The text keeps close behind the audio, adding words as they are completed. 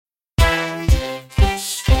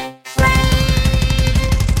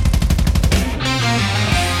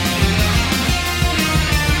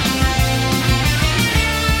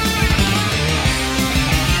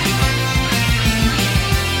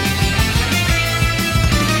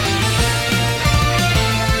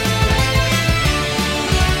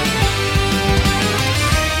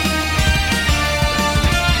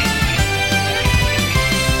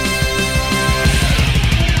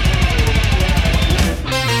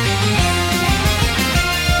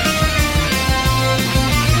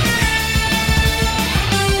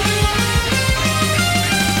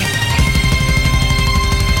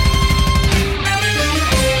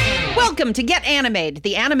Welcome to Get Animated,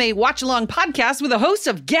 the anime watch-along podcast with the hosts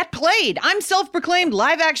of Get Played. I'm self-proclaimed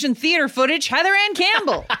live-action theater footage, Heather Ann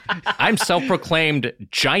Campbell. I'm self-proclaimed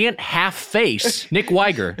giant half-face, Nick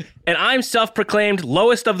Weiger. And I'm self-proclaimed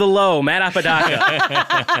lowest of the low, Matt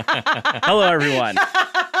Apodaca. Hello, everyone.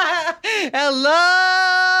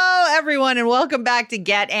 Hello, everyone, and welcome back to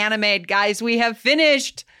Get Animated. Guys, we have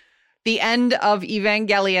finished the End of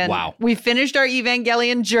Evangelion. Wow. We finished our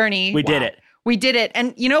Evangelion journey. We did it. We did it.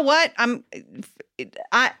 And you know what?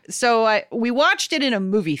 We watched it in a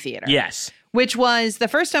movie theater. Yes. Which was the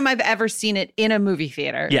first time I've ever seen it in a movie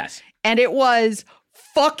theater. Yes. And it was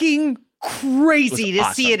fucking crazy to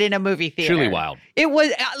see it in a movie theater. Truly wild. It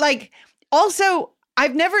was also,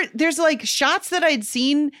 there's like shots that I'd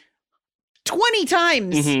seen 20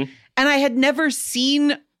 times and I had never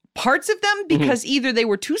seen parts of them because either they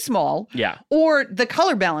were too small or the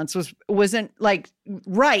color balance wasn't like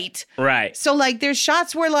right. Right. So like there's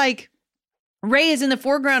shots where like Rei is in the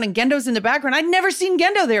foreground and Gendo's in the background. I'd never seen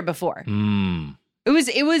Gendo there before. It was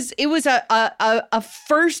a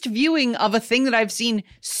first viewing of a thing that I've seen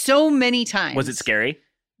so many times. Was it scary?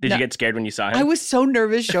 Did you get scared when you saw him? I was so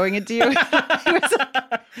nervous showing it to you.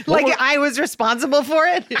 It was I was responsible for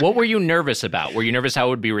it. What were you nervous about? Were you nervous how it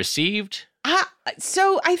would be received?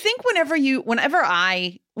 So I think whenever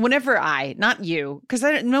I, not you, because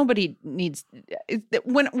nobody needs,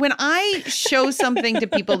 when I show something to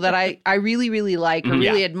people that I really, really like or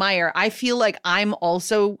really admire, I feel like I'm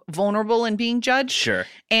also vulnerable in being judged. Sure.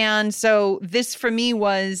 And so this for me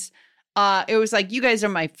was, it was like, you guys are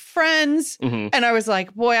my friends. And I was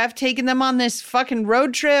like, boy, I've taken them on this fucking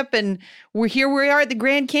road trip and we are at the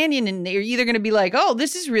Grand Canyon and they're either going to be like, oh,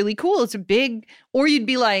 this is really cool. It's a big, or you'd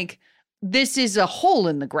be like, this is a hole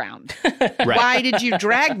in the ground. Right. Why did you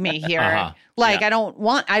drag me here? I don't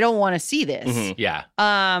want to see this. Yeah.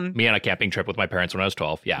 Me on a camping trip with my parents when I was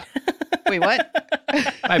 12. Yeah. Wait, what?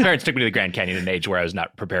 My parents took me to the Grand Canyon at an age where I was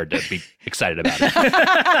not prepared to be excited about it.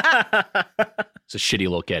 It's a shitty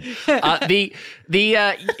little kid. The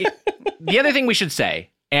other thing we should say,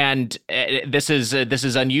 and this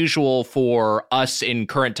is unusual for us in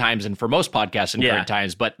current times and for most podcasts in current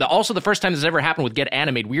times, but also the first time this ever happened with Get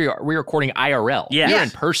Animated, we're recording IRL. Yeah. We're in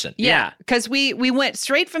person. Yeah, because we went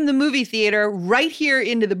straight from the movie theater right here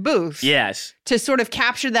into the booth. Yes. To sort of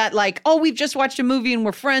capture that, like, oh, we've just watched a movie and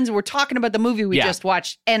we're friends and we're talking about the movie we just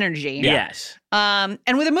watched energy. Yes.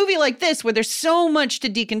 And with a movie like this, where there's so much to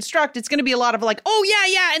deconstruct, it's going to be a lot of like, oh,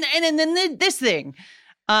 yeah, and then this thing.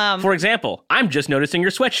 For example, I'm just noticing your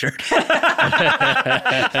sweatshirt.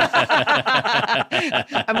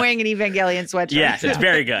 I'm wearing an Evangelion sweatshirt. Yes, it's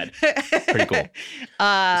very good. Pretty cool.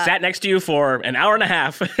 Sat next to you for an hour and a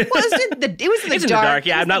half. Well, it was in the It's dark. in the dark.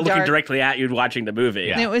 Yeah, I'm not looking dark. directly at you watching the movie.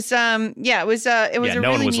 Yeah. It was a no really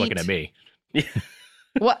one was neat... looking at me.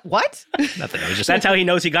 What? Nothing. I was just That's how he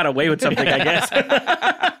knows he got away with something, I guess.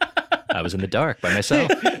 I was in the dark by myself.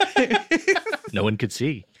 No one could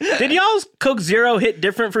see. Did y'all's Coke Zero hit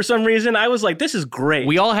different for some reason? I was like, this is great.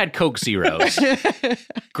 We all had Coke Zeros.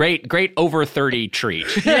 Great over 30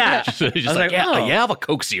 treat. Yeah. just I was like, like, oh. yeah, have a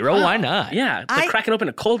Coke Zero. Why not? Yeah, it's like cracking open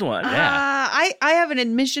a cold one. I have an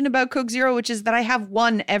admission about Coke Zero, which is that I have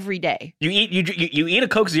one every day. You eat a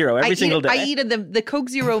Coke Zero every single day. I eat the Coke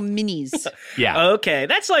Zero minis. Yeah. Okay,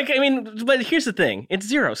 that's like, I mean, but here's the thing: it's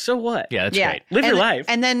zero. So what? Yeah, that's great. Live your life.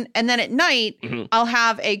 And then at night, I'll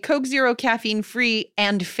have a Coke Zero caffeine free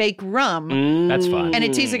and fake rum. That's fun. And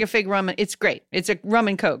it tastes like a fake rum. It's great. It's a rum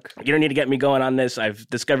and Coke. You don't need to get me going on this. I've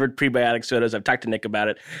discovered prebiotic sodas. I've talked to Nick about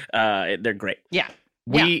it. They're great. Yeah.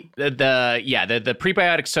 The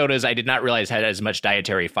prebiotic sodas I did not realize had as much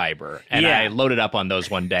dietary fiber, and I loaded up on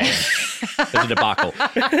those one day. It was a debacle,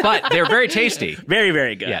 but they're very tasty. Very,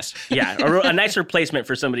 very good. Yes. Yeah, a nice replacement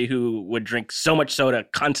for somebody who would drink so much soda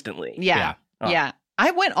constantly. Yeah.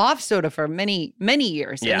 I went off soda for many, many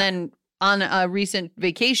years, and then on a recent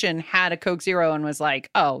vacation had a Coke Zero and was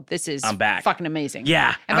like, oh, this is fucking amazing.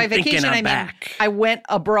 Yeah. And by vacation, I mean, I went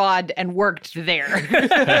abroad and worked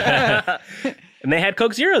there. And they had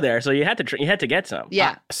Coke Zero there, so you had to get some.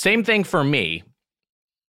 Yeah. Same thing for me.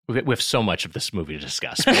 We have so much of this movie to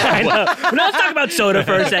discuss. I know. Well, let's talk about soda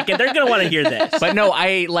for a second. They're going to want to hear this. But no,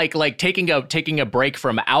 I like taking a break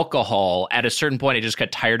from alcohol. At a certain point, I just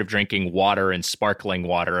got tired of drinking water and sparkling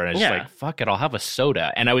water, and I was just like, "Fuck it, I'll have a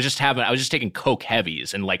soda." And I was just taking Coke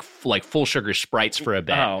heavies and like full sugar Sprites for a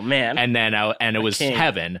bit. Oh man! And then it was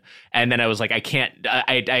heaven. And then I was like, I can't.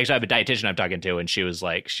 I actually have a dietitian I'm talking to, and she was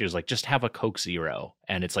like, just have a Coke Zero.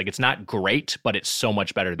 And it's like, it's not great, but it's so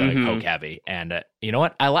much better than a Coke Heavy. And you know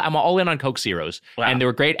what? I'm all in on Coke Zeros. Wow. And they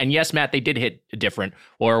were great. And yes, Matt, they did hit different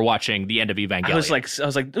while we were watching the End of Evangelion. I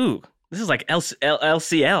was like, ooh, This is like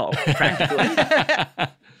LCL, practically.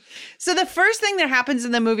 So the first thing that happens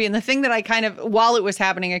in the movie, and the thing that I kind of, while it was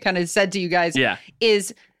happening, I kind of said to you guys,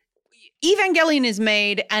 is Evangelion is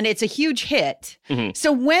made and it's a huge hit. Mm-hmm.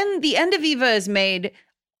 So when the End of Eva is made,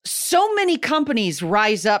 so many companies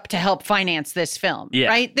rise up to help finance this film,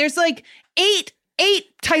 right? There's like eight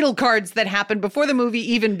title cards that happen before the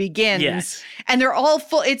movie even begins. Yes. And they're all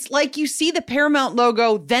full. It's like you see the Paramount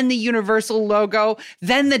logo, then the Universal logo,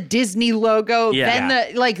 then the Disney logo, then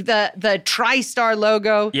the TriStar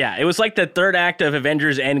logo. Yeah, it was like the third act of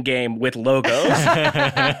Avengers Endgame with logos.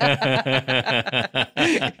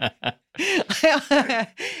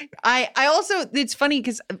 I also, it's funny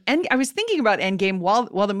because I was thinking about Endgame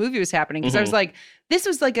while the movie was happening, because I was like, this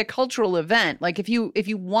was like a cultural event. Like if you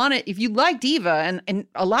liked Eva, and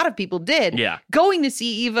a lot of people did, going to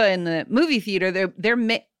see Eva in the movie theater,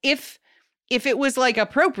 if it was like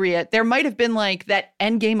appropriate, there might have been like that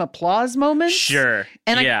Endgame applause moment. Sure.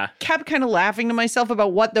 And I kept kind of laughing to myself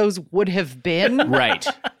about what those would have been. Right.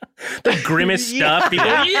 The grimmest stuff. People,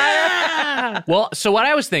 Well, so what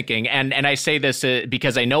I was thinking, and I say this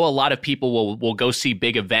because I know a lot of people will go see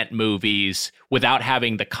big event movies without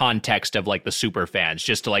having the context of like the super fans,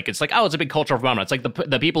 just to like, it's like, oh, it's a big cultural phenomenon. It's like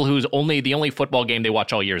the people whose the only football game they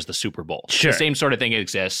watch all year is the Super Bowl. Sure. The same sort of thing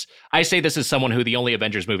exists. I say this as someone who the only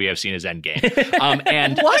Avengers movie I've seen is Endgame.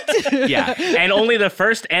 And what? Yeah. And only the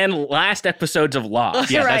first and last episodes of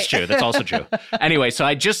Lost. Yeah, that's true. That's also true. Anyway, so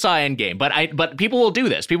I just saw Endgame, but people will do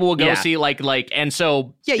this. People will go see like, and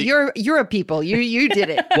so. Yeah, you're a people. You did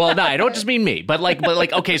it. Well, no, I don't just mean me, but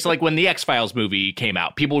like, okay, so like when the X-Files movie came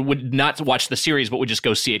out, people would not watch the series, but would just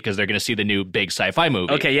go see it because they're going to see the new big sci-fi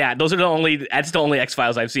movie. Okay, yeah, that's the only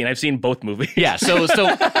X-Files I've seen. I've seen both movies. Yeah, so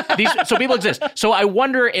people exist. So I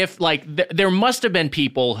wonder if like there must have been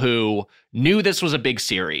people who knew this was a big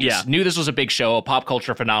series, knew this was a big show, a pop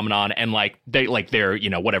culture phenomenon, and like their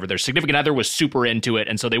their significant other was super into it,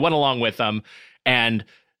 and so they went along with them. And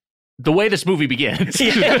the way this movie begins,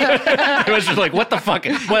 it was just like, what the fuck?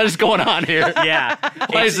 What is going on here? Yeah.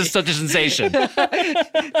 Why is this such a sensation?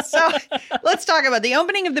 So let's talk about the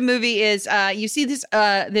opening of the movie. Is you see this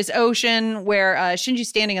ocean where Shinji's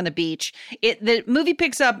standing on the beach. The movie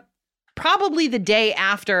picks up probably the day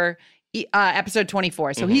after episode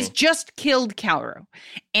 24. So he's just killed Kaoru.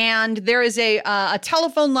 And there is a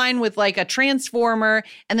telephone line with like a transformer,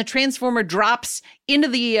 and the transformer drops into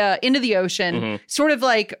the ocean, sort of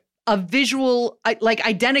like a visual, like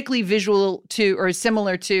identically visual to or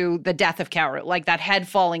similar to the death of Kaoru, like that head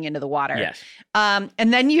falling into the water. Yes. And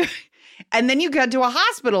then you get to a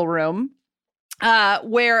hospital room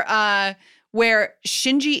where Asuka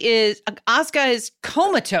is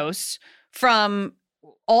comatose from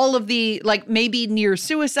all of the, like, maybe near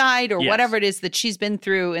suicide or whatever it is that she's been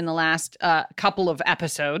through in the last couple of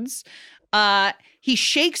episodes. He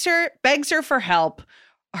shakes her, begs her for help.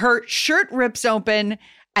 Her shirt rips open,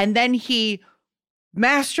 and then he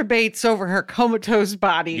masturbates over her comatose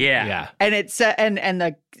body. Yeah. And it's and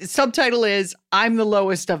the subtitle is "I'm the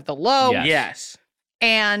lowest of the low." Yes.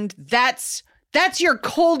 And that's your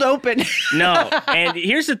cold open. No. And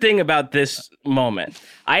here's the thing about this moment.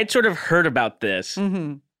 I had sort of heard about this.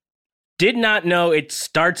 Did not know it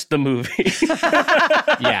starts the movie.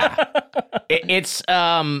 Yeah. It's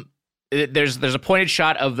there's a pointed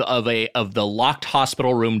shot of the locked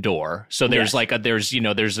hospital room door. So there's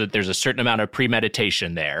there's a certain amount of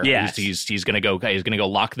premeditation there. Yes. He's gonna go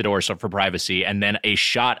lock the door for privacy, and then a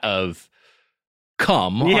shot of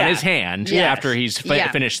cum on his hand after he's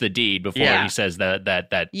finished the deed before he says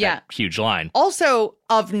that huge line. Also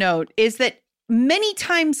of note is that many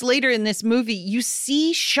times later in this movie, you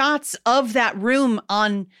see shots of that room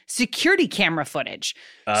on security camera footage.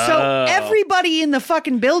 So everybody in the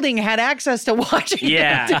fucking building had access to watching.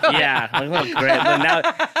 Yeah. Like, great.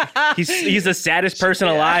 Now he's the saddest person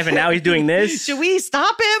alive, and now he's doing this. Should we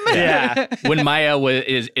stop him? Yeah. When Maya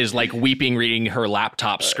is like weeping, reading her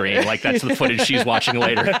laptop screen, like that's the footage she's watching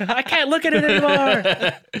later. I can't look at it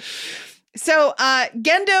anymore. So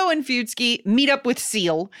Gendo and Futsuki meet up with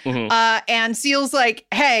Seal, and Seal's like,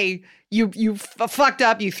 "Hey, you fucked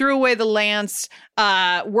up. You threw away the lance.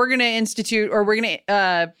 We're gonna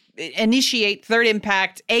initiate Third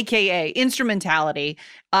Impact, aka instrumentality."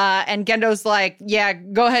 And Gendo's like, "Yeah,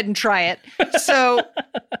 go ahead and try it." So,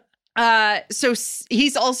 so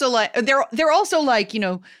he's also like, they're also like,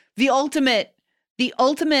 the ultimate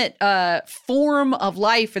form of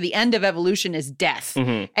life, or the end of evolution, is death.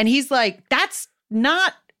 And he's like, that's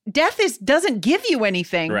not, death doesn't give you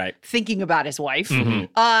anything. Right. Thinking about his wife.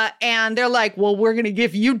 And they're like, well, we're going to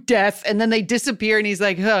give you death. And then they disappear. And he's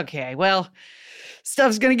like, okay, well,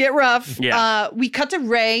 stuff's going to get rough. Yeah. We cut to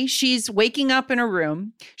Rey. She's waking up in her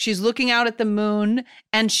room. She's looking out at the moon,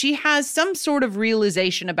 and she has some sort of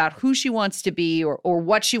realization about who she wants to be or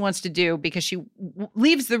what she wants to do, because she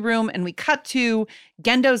leaves the room, and we cut to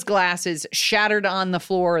Gendo's glasses shattered on the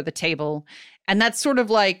floor or the table. And that's sort of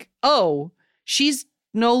like, oh, she's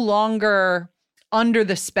no longer under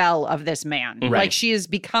the spell of this man. Right. Like, she is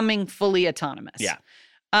becoming fully autonomous. Yeah.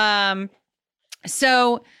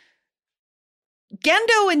 So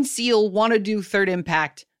Gendo and Seal want to do Third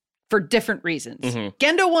Impact for different reasons.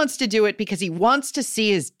 Gendo wants to do it because he wants to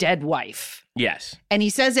see his dead wife. Yes. And he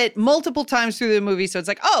says it multiple times through the movie. So it's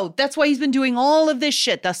like, oh, that's why he's been doing all of this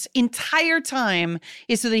shit this entire time,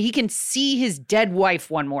 is so that he can see his dead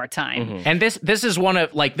wife one more time. And this is one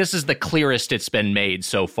of, like, this is the clearest it's been made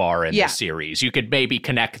so far in the series. You could maybe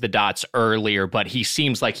connect the dots earlier, but he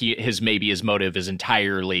seems like his motive is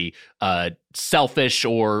entirely selfish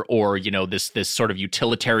or this sort of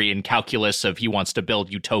utilitarian calculus of he wants to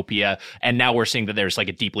build utopia. And now we're seeing that there's like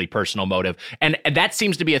a deeply personal motive. And that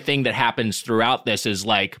seems to be a thing that happens throughout this, is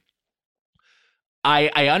like,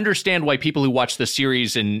 I understand why people who watch the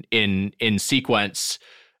series in sequence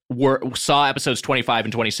saw episodes 25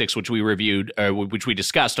 and 26, which we reviewed, which we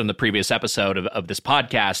discussed on the previous episode of this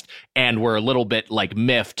podcast, and were a little bit like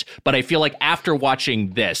miffed. But I feel like after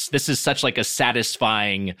watching this is such like a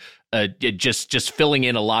satisfying, just filling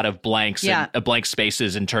in a lot of blanks and blank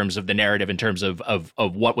spaces in terms of the narrative, in terms of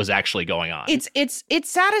what was actually going on. It's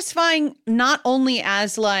satisfying not only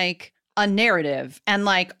as like a narrative and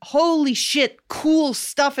like, holy shit, cool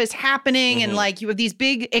stuff is happening, and like you have these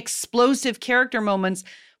big explosive character moments,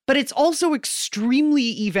 but it's also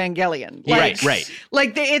extremely Evangelion. Like, right.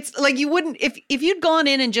 Like it's like, you wouldn't, if you'd gone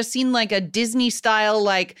in and just seen like a Disney style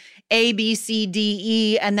like A, B, C, D,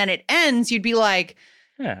 E, and then it ends, you'd be like,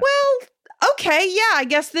 well, okay, yeah, I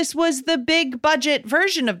guess this was the big budget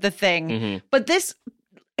version of the thing. But this,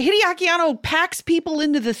 Hideaki Anno packs people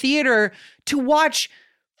into the theater to watch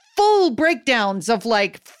full breakdowns of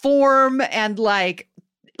like form and like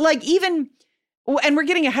even, and we're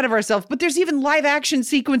getting ahead of ourselves, but there's even live action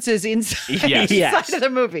sequences inside of the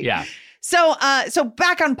movie. Yeah. So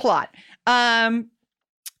back on plot.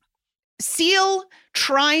 Seal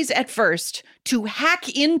tries at first to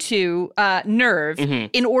hack into Nerve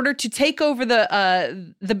in order to take over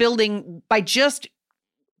the building by just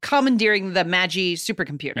commandeering the Magi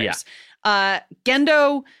supercomputers.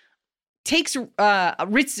 Gendo takes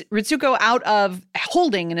Ritsuko out of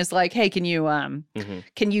holding and is like, hey, can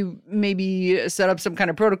you maybe set up some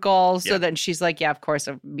kind of protocol? So then she's like, yeah, of course,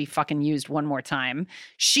 I'll be fucking used one more time.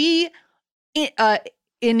 She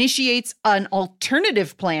initiates an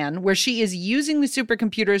alternative plan where she is using the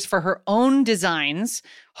supercomputers for her own designs,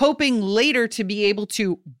 hoping later to be able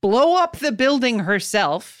to blow up the building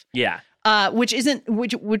herself. Yeah. Which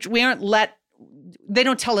we aren't let. They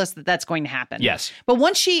don't tell us that that's going to happen. Yes. But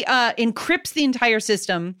once she encrypts the entire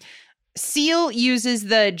system, Seal uses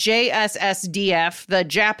the JSSDF, the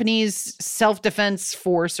Japanese Self-Defense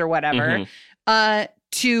Force or whatever,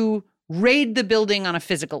 to raid the building on a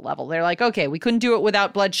physical level. They're like, okay, we couldn't do it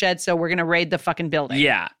without bloodshed, so we're going to raid the fucking building.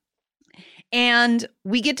 Yeah. And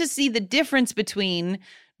we get to see the difference between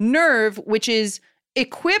Nerve, which is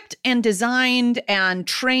equipped and designed and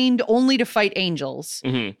trained only to fight angels,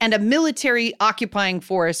 and a military occupying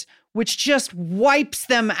force which just wipes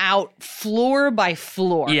them out floor by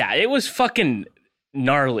floor. Yeah, it was fucking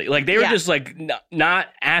gnarly. Like, they were just like not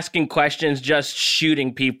asking questions, just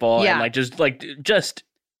shooting people, and just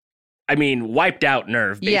I mean, wiped out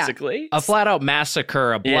Nerve, basically. A flat-out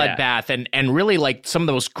massacre, a bloodbath, and really, like, some of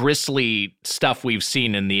the most grisly stuff we've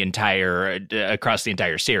seen in the across the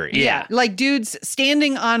entire series. Yeah. Like, dudes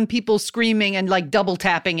standing on people screaming and, like,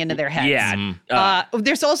 double-tapping into their heads. Yeah.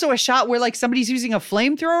 There's also a shot where, like, somebody's using a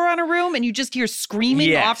flamethrower on a room, and you just hear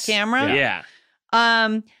screaming off camera. Yeah.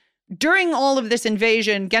 During all of this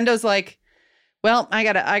invasion, Gendo's like, well, I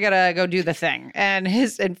gotta go do the thing. And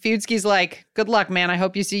Fudesky's like, good luck, man. I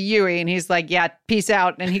hope you see Yui. And he's like, yeah, peace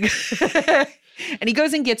out. And he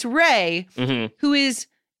goes and gets Rey, who is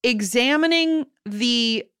examining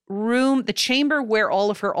the room, the chamber where all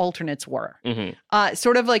of her alternates were.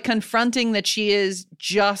 Sort of like confronting that she is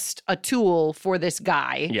just a tool for this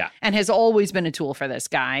guy. Yeah. And has always been a tool for this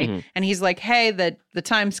guy. And he's like, hey, the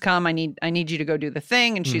time's come. I need you to go do the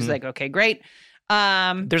thing. And she's like, okay, great.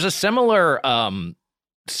 There's a similar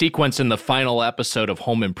sequence in the final episode of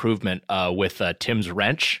Home Improvement with Tim's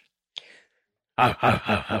wrench.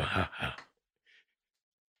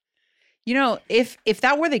 You know, if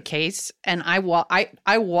that were the case, and I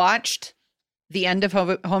watched the end of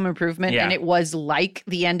Home Improvement, and it was like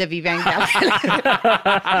the end of Evangelion.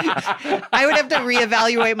 I would have to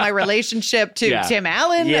reevaluate my relationship to Tim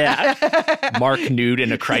Allen. Yeah. Mark nude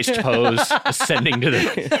in a Christ pose, ascending to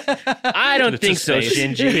the... I don't think so,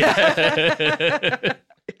 Shinji.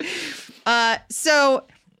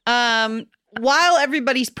 While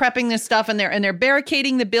everybody's prepping this stuff and they're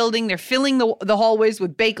barricading the building, they're filling the hallways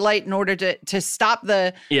with bakelite in order to stop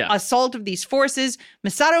the assault of these forces.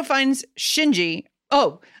 Misato finds Shinji.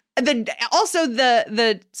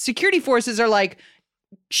 The security forces are like,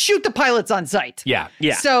 shoot the pilots on sight. Yeah.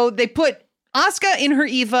 So they put Asuka in her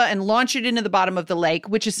Eva and launch it into the bottom of the lake,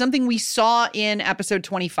 which is something we saw in episode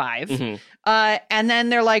 25. Mm-hmm. And then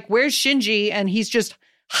they're like, where's Shinji? And he's just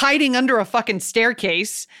hiding under a fucking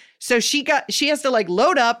staircase. So she has to like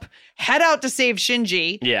load up, head out to save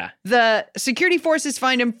Shinji. Yeah. The security forces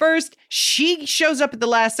find him first. She shows up at the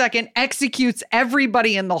last second, executes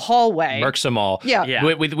everybody in the hallway. Murks them all. Yeah.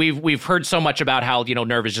 We've heard so much about how,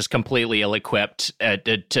 NERV is just completely ill-equipped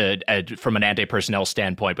from an anti-personnel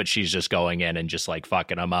standpoint, but she's just going in and just like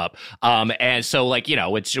fucking them up. And so like,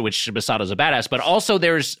 which Misato's a badass, but also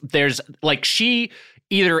there's like she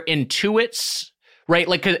either intuits, right,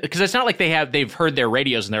 like because it's not like they've heard their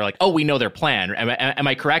radios and they're like, oh, we know their plan. Am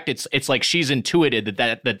I correct? It's like she's intuited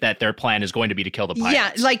that their plan is going to be to kill the pilots.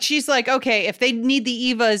 Yeah, like she's like, okay, if they need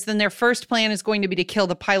the Evas, then their first plan is going to be to kill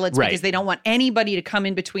the pilots because they don't want anybody to come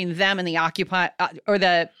in between them and the occupy or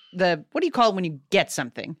the what do you call it when you get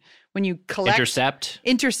something, when you collect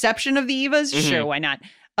interception of the Evas? Mm-hmm. Sure, why not?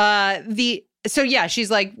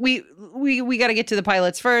 She's like, we got to get to the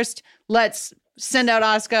pilots first. Let's send out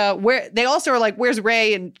Asuka. Where they also are like, where's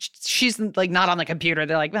Rey? And she's like not on the computer.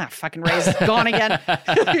 They're like, fucking Rey's gone again.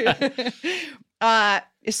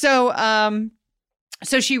 So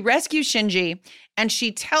she rescues Shinji and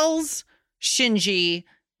she tells Shinji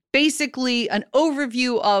basically an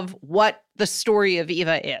overview of what the story of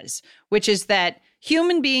Eva is, which is that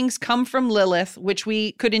human beings come from Lilith, which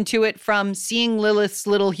we could intuit from seeing Lilith's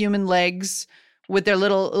little human legs with their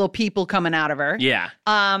little people coming out of her. Yeah.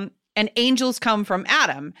 And angels come from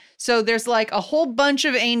Adam. So there's like a whole bunch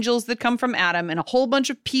of angels that come from Adam and a whole bunch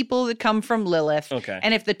of people that come from Lilith. Okay.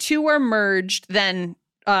 And if the two are merged, then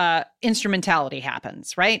instrumentality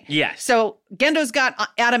happens, right? Yes. So Gendo's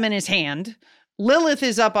got Adam in his hand. Lilith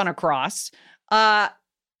is up on a cross.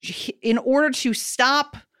 In order to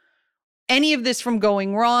stop any of this from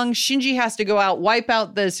going wrong, Shinji has to go out, wipe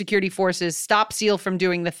out the security forces, stop Seal from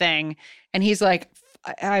doing the thing. And he's like,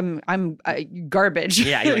 I'm garbage.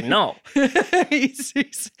 Yeah, you're like, no. he's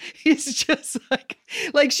just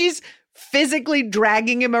like she's physically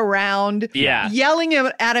dragging him around, yelling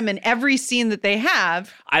at him in every scene that they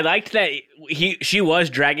have. I liked that she was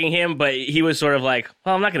dragging him, but he was sort of like,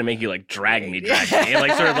 well, I'm not going to make you like drag me. And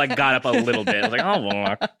like sort of like got up a little bit. I was like, oh,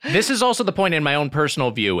 well. This is also the point in my own personal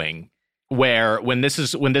viewing where when this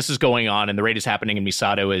is going on and the raid is happening and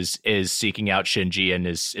Misato is seeking out Shinji and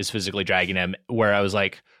is physically dragging him, where I was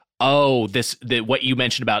like, oh, what you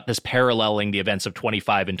mentioned about this paralleling the events of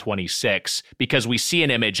 25 and 26, because we see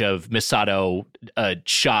an image of Misato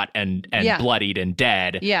shot and bloodied and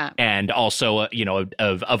dead, and also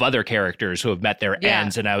of other characters who have met their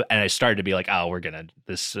ends, and I started to be like, oh, we're gonna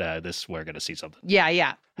see something.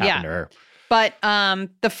 Happen to her. But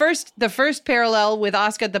the first parallel with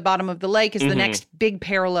Asuka at the bottom of the lake is the next big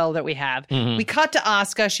parallel that we have. Mm-hmm. We cut to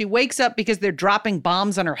Asuka. She wakes up because they're dropping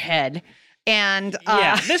bombs on her head. And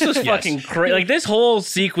this was fucking crazy. Like this whole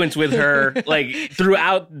sequence with her, like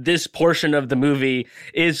throughout this portion of the movie,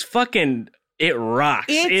 is fucking. It rocks.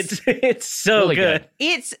 It's so really good.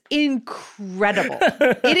 It's incredible.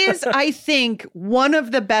 It is, I think, one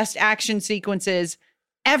of the best action sequences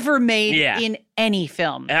ever made in any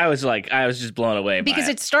film. And I was just blown away because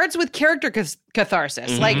it starts with character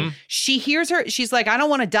catharsis. Mm-hmm. Like she hears she's like, I don't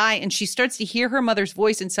want to die. And she starts to hear her mother's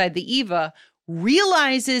voice inside the Eva,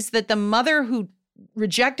 realizes that the mother who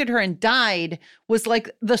rejected her and died was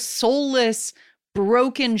like the soulless,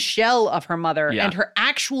 broken shell of her mother. Yeah. And her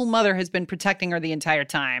actual mother has been protecting her the entire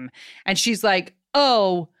time. And she's like,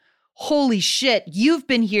 oh, holy shit, you've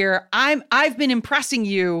been here. I've been impressing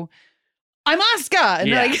you. I'm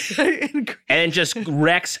Asuka. And and just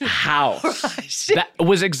wrecks house. That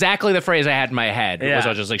was exactly the phrase I had in my head. I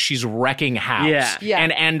was just like, she's wrecking house. Yeah.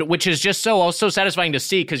 And which is just so satisfying to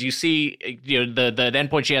see, because you see, the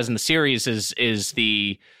endpoint she has in the series is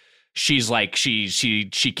she's like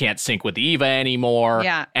she can't sync with the Eva anymore.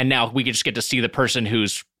 Yeah. And now we just get to see the person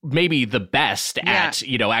who's maybe the best at,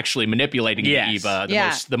 actually manipulating the Eva,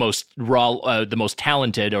 the most raw, the most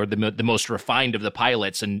talented, or the most refined of the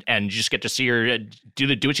pilots, and you just get to see her do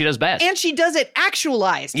what she does best. And she does it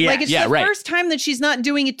actualized. Yeah. Like, it's the first time that she's not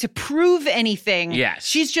doing it to prove anything. Yes.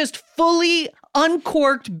 She's just fully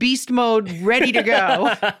uncorked beast mode, ready to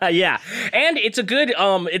go. Yeah. And it's a good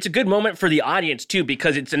moment for the audience too,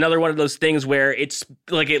 because it's another one of those things where it's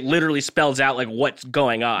like it literally spells out like what's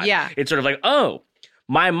going on. Yeah. It's sort of like, oh,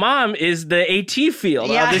 my mom is the AT field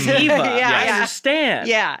of this Eva. I understand.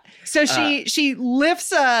 Yeah. So she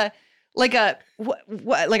lifts a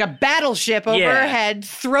battleship over her head,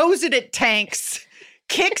 throws it at tanks,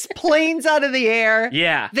 kicks planes out of the air.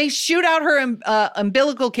 Yeah. They shoot out her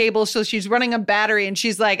umbilical cable, so she's running a battery, and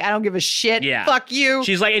she's like, I don't give a shit. Yeah. Fuck you.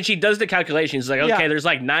 She's like, and she does the calculations. She's like, okay, there's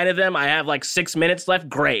like 9 of them. I have like 6 minutes left.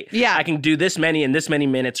 Great. Yeah. I can do this many in this many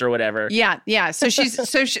minutes or whatever. Yeah. Yeah. So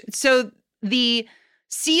so the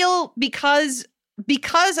Seal, because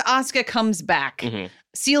Asuka comes back,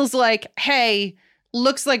 Seal's like, hey,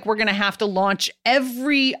 looks like we're going to have to launch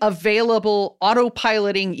every available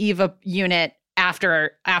autopiloting Eva unit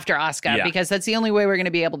after Asuka, because that's the only way we're going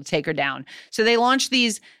to be able to take her down. So they launch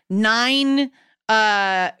these 9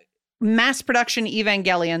 mass production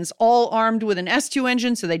Evangelions, all armed with an S2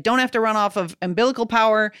 engine, so they don't have to run off of umbilical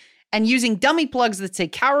power, and using dummy plugs that say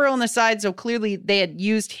Kaoru on the side. So clearly they had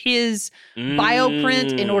used his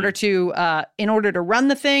bioprint in order to run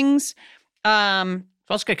the things. It's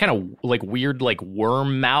also got kind of like weird, like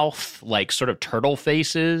worm mouth, like sort of turtle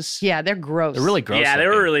faces. Yeah, they're gross. They're really gross. Yeah, they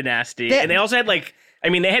were really nasty. And they also had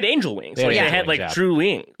they had angel wings. They had true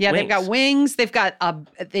wings. Yeah, they've got wings.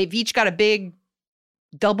 They've each got a big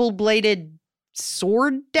double-bladed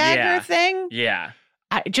sword dagger thing. Yeah.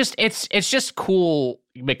 It's just cool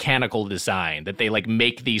mechanical design that they like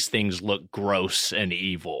make these things look gross and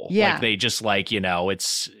evil. Yeah. Like they just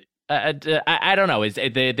it's I don't know.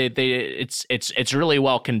 It's really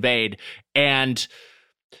well conveyed. And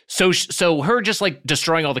so her just like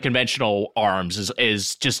destroying all the conventional arms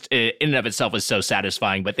is just in and of itself is so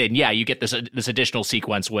satisfying. But then you get this additional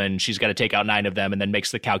sequence when she's got to take out 9 of them, and then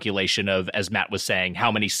makes the calculation of, as Matt was saying,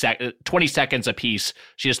 how many 20 seconds a piece.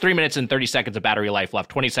 She has 3 minutes and 30 seconds of battery life left.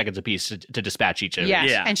 20 seconds a piece to dispatch each of them.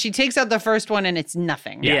 Yeah, and she takes out the first one, and it's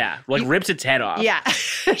nothing. Yeah, rips its head off. Yeah.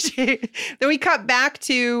 Then we cut back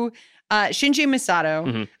to Shinji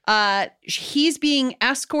Misato. He's being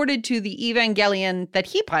escorted to the Evangelion that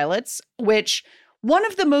he pilots, which one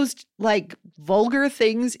of the most like vulgar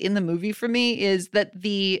things in the movie for me is that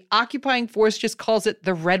the occupying force just calls it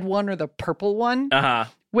the red one or the purple one.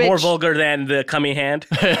 More vulgar than the coming hand.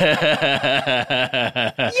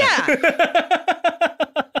 Yeah.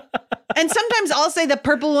 And sometimes I'll say the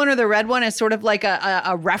purple one or the red one is sort of like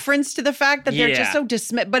a reference to the fact that they're just so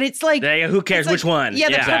dismissed. But it's like, who cares which one? Yeah,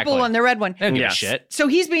 the purple one, the red one. They don't give a shit. So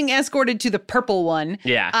he's being escorted to the purple one.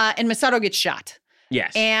 Yeah. And Misato gets shot.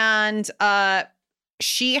 Yes. And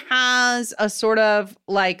she has a sort of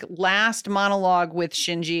like last monologue with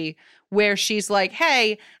Shinji where she's like,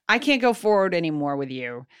 hey, I can't go forward anymore with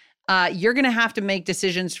you. You're going to have to make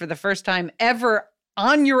decisions for the first time ever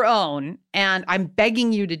on your own, and I'm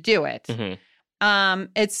begging you to do it.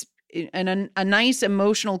 It's a nice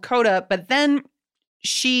emotional coda, but then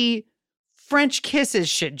she French kisses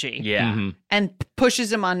Shinji. Yeah. And pushes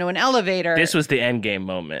him onto an elevator. This was the endgame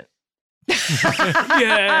moment.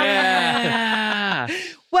 Yeah.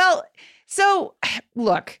 Well, so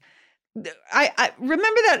look, I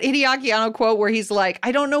remember that Hideaki Anno quote where he's like,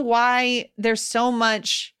 I don't know why there's so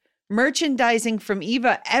much merchandising from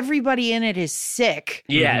Eva. Everybody in it is sick.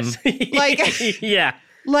 Yes. Like, yeah.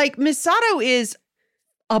 Like Misato is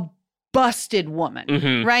a busted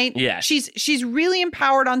woman, right? Yeah. She's really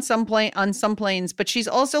empowered on some planes, but she's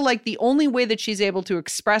also like the only way that she's able to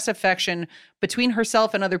express affection between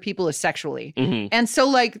herself and other people is sexually. And so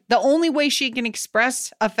like the only way she can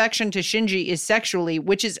express affection to Shinji is sexually,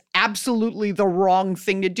 which is absolutely the wrong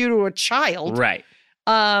thing to do to a child. Right.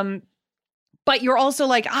 But you're also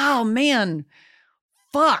like, oh man,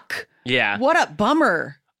 fuck. Yeah. What a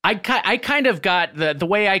bummer. I kind of got the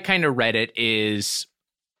way I kind of read it is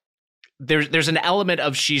there's an element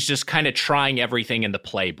of she's just kind of trying everything in the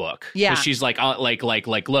playbook. Yeah. She's like,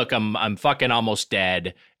 look, I'm fucking almost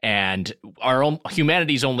dead, and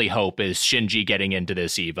humanity's only hope is Shinji getting into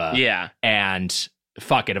this Eva. Yeah. And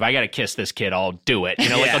fuck it, if I gotta kiss this kid, I'll do it.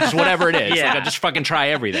 Like just whatever it is. Like I'll just fucking try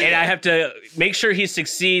everything. And I have to make sure he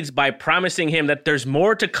succeeds by promising him that there's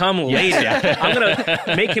more to come later. I'm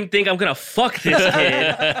gonna make him think I'm gonna fuck this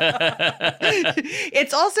kid.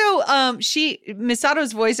 It's also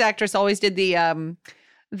Misato's voice actress always did the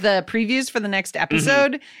the previews for the next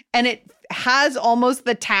episode, and it has almost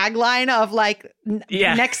the tagline of like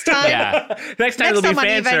next time. Yeah. Next time it'll be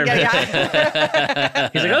fan service.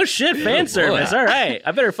 He's like, oh shit, fan service. All right,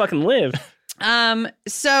 I better fucking live.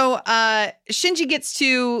 So Shinji gets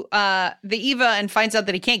to the Eva and finds out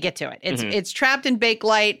that he can't get to it. It's trapped in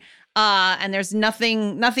Bakelite, and there's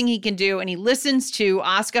nothing he can do. And he listens to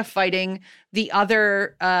Asuka fighting the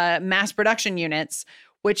other mass production units,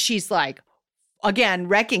 which she's like, again,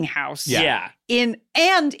 wrecking house. Yeah. And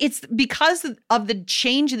it's because of the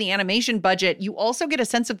change in the animation budget, you also get a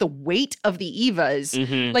sense of the weight of the Evas.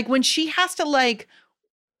 Mm-hmm. Like when she has to like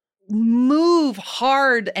move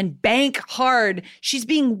hard and bank hard, she's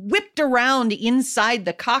being whipped around inside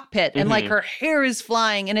the cockpit and like her hair is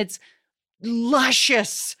flying, and it's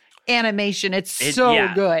luscious animation. It's so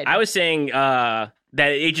good. I was saying that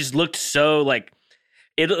it just looked so like,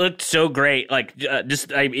 it looked so great. Like,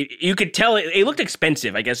 you could tell it looked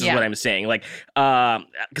expensive, I guess is what I'm saying. Like,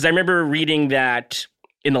 because I remember reading that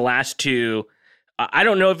in the last two. I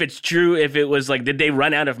don't know if it's true, if it was like, did they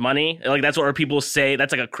run out of money? Like, that's what people say.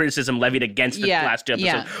 That's like a criticism levied against the last two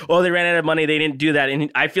episodes. Yeah. Oh, they ran out of money. They didn't do that.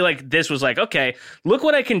 And I feel like this was like, okay, look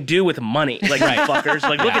what I can do with money. Like, fuckers.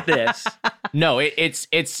 Like, look at this. No, it's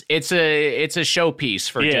a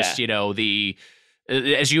showpiece for just, the...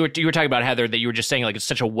 As you were talking about, Heather, that you were just saying like it's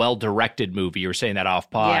such a well-directed movie. You were saying that off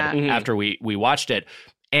pod after we watched it.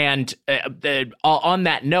 And on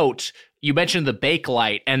that note, you mentioned the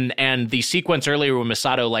Bakelite and the sequence earlier where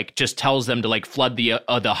Misato like just tells them to like flood the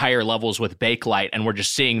higher levels with Bakelite, and we're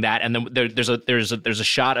just seeing that. And then there's a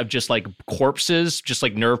shot of just like corpses, just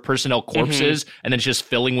like nerve personnel corpses, and then it's just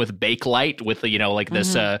filling with Bakelite with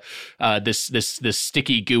this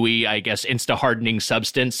sticky, gooey, I guess, insta hardening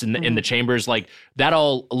substance in the chambers. Like that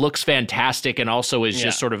all looks fantastic, and also is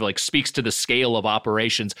just sort of like speaks to the scale of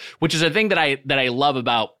operations, which is a thing that I love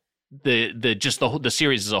about the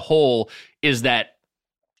series as a whole, is that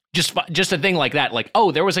just a thing like that, like,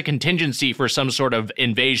 oh, there was a contingency for some sort of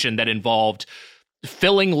invasion that involved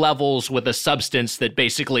filling levels with a substance that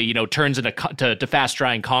basically turns into fast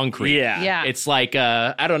drying concrete. Yeah. It's like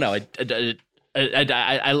I don't know.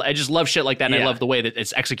 I just love shit like that, and I love the way that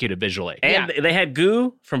it's executed visually. And they had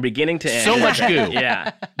goo from beginning to end. So much goo.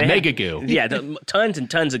 Yeah. Mega goo. Yeah, tons and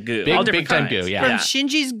tons of goo. All different big ton kinds. goo, yeah. From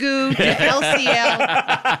Shinji's goo to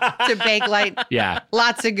LCL to Bakelite. Yeah.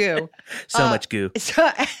 Lots of goo. So much goo.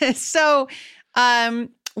 So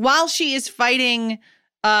while she is fighting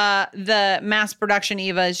the mass production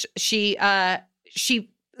Evas,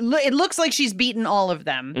 it looks like she's beaten all of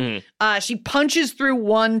them. She punches through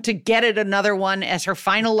one to get at another one as her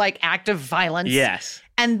final like act of violence. Yes.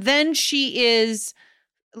 And then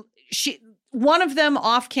one of them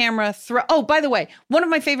off camera oh, by the way, one of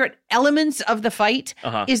my favorite elements of the fight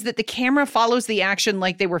is that the camera follows the action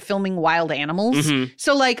like they were filming wild animals.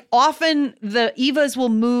 So like often the Evas will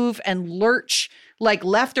move and lurch like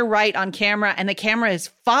left or right on camera, and the camera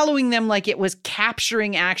is following them like it was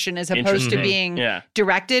capturing action as opposed to being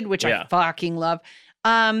directed, which I fucking love.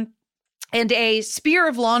 And a spear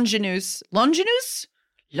of Longinus? What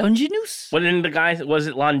in the guy, was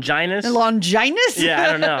it Longinus? Longinus? Yeah,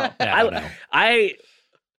 I don't know. I don't know.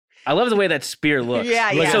 I love the way that spear looks.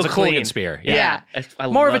 Yeah, it's so a clean. cool spear. Yeah.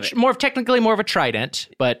 Technically more of a trident,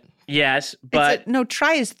 but yes, but no,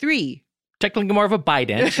 try is 3. Technically more of a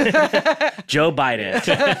bident. Joe Biden.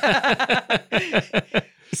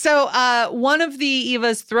 So one of the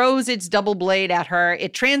Evas throws its double blade at her.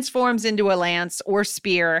 It transforms into a lance or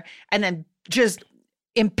spear and then just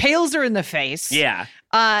impales her in the face. Yeah.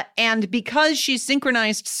 And because she's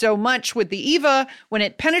synchronized so much with the Eva, when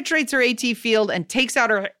it penetrates her AT field and takes out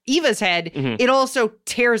her Eva's head, it also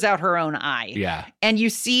tears out her own eye. Yeah. And you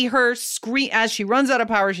see her scream as she runs out of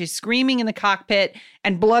power. She's screaming in the cockpit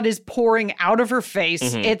and blood is pouring out of her face.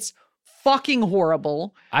 It's fucking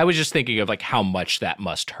horrible. I was just thinking of like how much that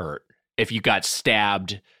must hurt if you got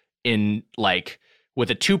stabbed in like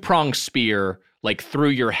with a 2-pronged spear like through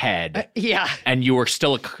your head. Yeah. And you were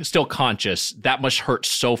still conscious. That must hurt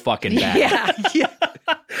so fucking bad. Yeah.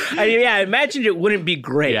 I imagine it wouldn't be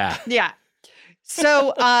great. Yeah. Yeah.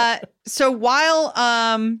 So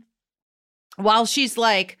while she's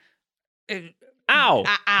like ow.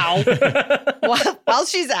 While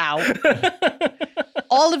she's out,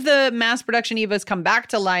 all of the mass production Evas come back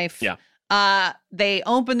to life. Yeah. They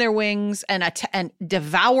open their wings and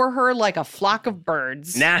devour her like a flock of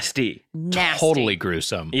birds. Nasty. Totally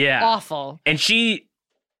gruesome. Yeah. Awful. And you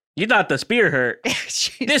thought the spear hurt.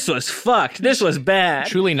 This was fucked. This was bad.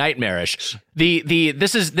 Truly nightmarish.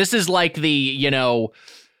 This is like the,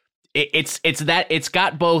 it's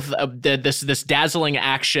got both this dazzling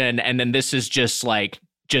action, and then this is just like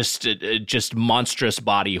just monstrous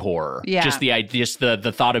body horror. Yeah. Just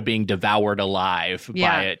the thought of being devoured alive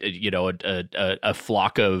by a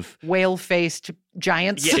flock of whale-faced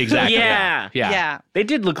giants. Yeah, exactly. Yeah. They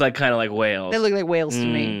did look like kind of like whales. They look like whales to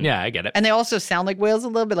me. Yeah, I get it. And they also sound like whales a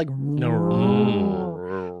little bit, like.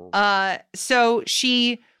 So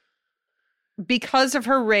she, because of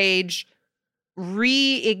her rage,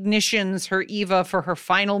 reignitions her Eva for her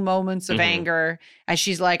final moments of anger as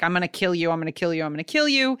she's like, I'm going to kill you. I'm going to kill you. I'm going to kill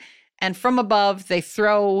you. And from above, they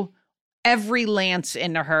throw every lance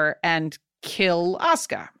into her and kill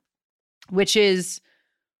Asuka, which is,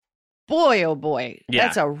 boy, oh boy,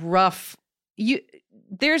 that's a rough.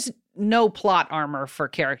 There's no plot armor for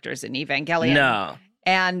characters in Evangelion. No.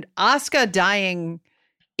 And Asuka dying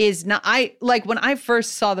is not. When I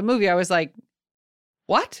first saw the movie, I was like,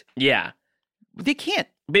 what? Yeah. They can't.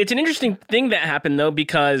 But it's an interesting thing that happened, though,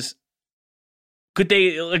 because could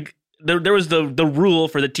they, like, there was the rule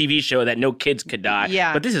for the TV show that no kids could die.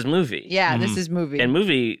 Yeah. But this is movie. Yeah, this is movie. And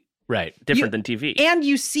movie, right, different than TV. And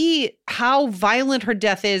you see how violent her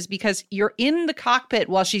death is because you're in the cockpit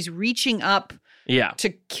while she's reaching up to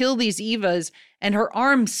kill these Evas, and her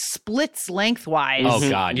arm splits lengthwise. Oh,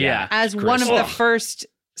 God, yeah. As one of the first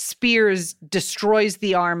spears destroys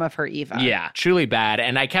the arm of her Eva. Yeah, truly bad.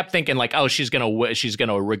 And I kept thinking like, oh, she's gonna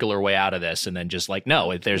wriggle her way out of this, and then just like,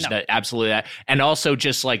 no, there's absolutely that. And also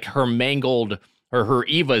just like her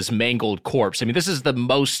Eva's mangled corpse. I mean, this is the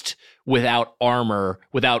most without armor,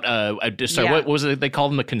 without what was it they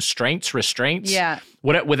called them, the restraints? Yeah.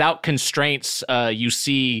 Without constraints, you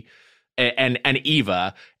see an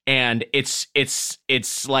Eva. And it's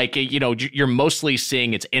like, you're mostly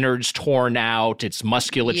seeing its innards torn out, its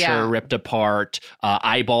musculature ripped apart,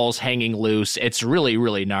 eyeballs hanging loose. It's really,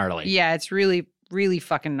 really gnarly. Yeah, it's really, really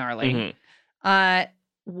fucking gnarly.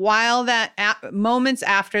 While moments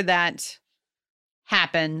after that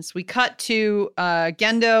happens, we cut to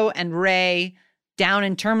Gendo and Rei down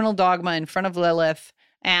in Terminal Dogma in front of Lilith,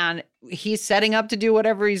 and he's setting up to do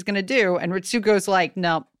whatever he's going to do. And Ritsuko's like,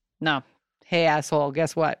 no. Hey, asshole,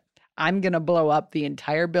 guess what? I'm going to blow up the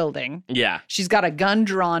entire building. Yeah. She's got a gun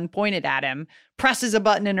drawn, pointed at him, presses a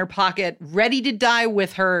button in her pocket, ready to die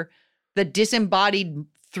with the disembodied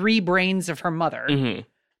 3 brains of her mother. And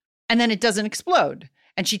then it doesn't explode.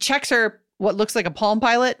 And she checks what looks like a Palm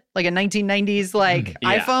Pilot, like a 1990s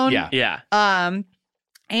iPhone. Yeah.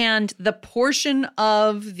 And the portion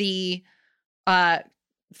of the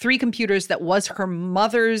 3 computers that was her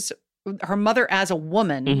mother as a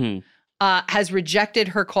woman has rejected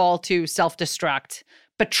her call to self-destruct,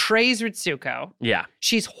 betrays Ritsuko. Yeah.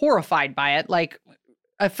 She's horrified by it. Like,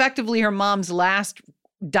 effectively, her mom's last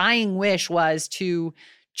dying wish was to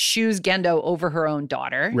choose Gendo over her own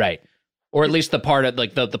daughter. Right. Or at least the part of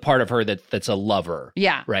the part of her that's a lover.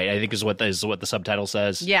 Yeah. Right. I think is what the subtitle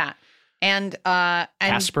says. Yeah. And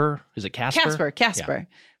Casper? Is it Casper? Casper.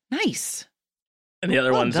 Yeah. Nice. And the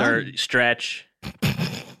other ones are Stretch,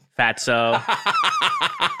 Fatso,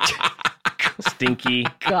 Stinky,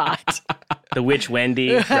 God, the witch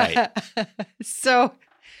Wendy. Right. So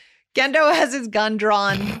Gendo has his gun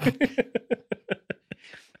drawn.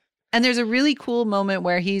 And there's a really cool moment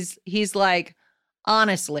where he's like,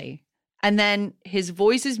 honestly, and then his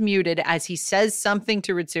voice is muted as he says something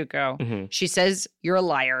to Ritsuko. She says, "You're a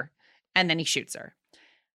liar." And then he shoots her.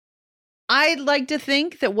 I'd like to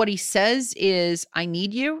think that what he says is, "I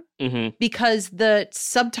need you," because the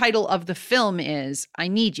subtitle of the film is "I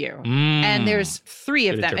need you," and there's 3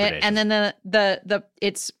 of them, and then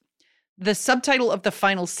the subtitle of the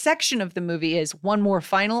final section of the movie is "One more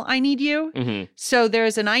final I need you." So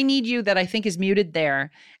there's an "I need you" that I think is muted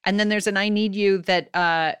there, and then there's an "I need you" that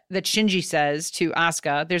Shinji says to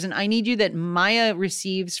Asuka. There's an "I need you" that Maya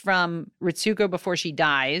receives from Ritsuko before she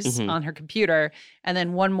dies on her computer, and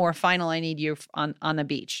then "One more final I need you" on the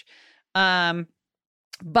beach.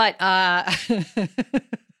 But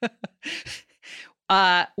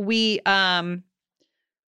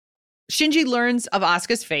Shinji learns of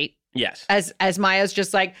Asuka's fate. Yes. As Maya's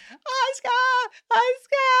just like, Asuka.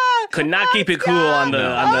 Could not keep it cool on the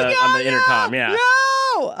intercom. Yeah.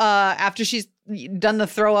 No. After she's done the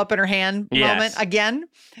throw up in her hand moment again.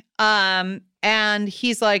 And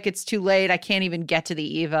he's like, it's too late. I can't even get to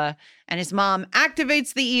the Eva. And his mom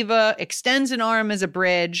activates the Eva, extends an arm as a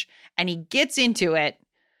bridge, and he gets into it.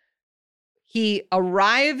 He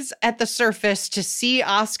arrives at the surface to see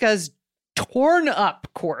Asuka's torn up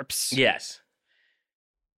corpse. Yes.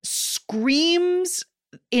 Screams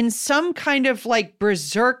in some kind of like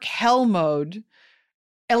berserk hell mode.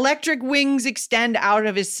 Electric wings extend out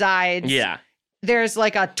of his sides. Yeah. There's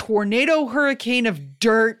like a tornado hurricane of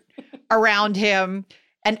dirt around him.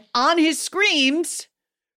 And on his screams,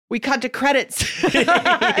 we cut to credits.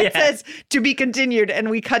 It says to be continued,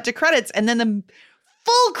 and we cut to credits, and then the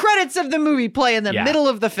full credits of the movie play in the middle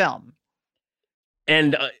of the film.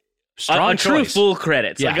 And strong true full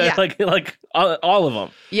credits, like all of them.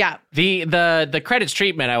 Yeah. The credits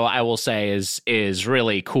treatment, I will say, is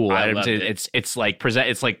really cool. I loved it. It's like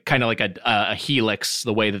kind of like a helix,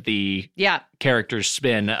 the way that the characters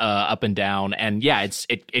spin up and down, and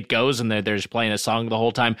it goes, and there's playing a song the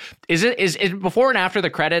whole time. Is it before and after the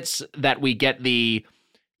credits that we get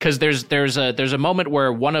because there's a moment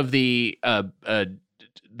where one of the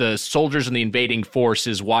soldiers in the invading force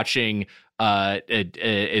is watching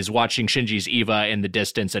Shinji's Eva in the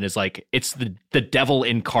distance, and is like, it's the devil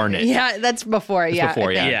incarnate. Yeah, that's before.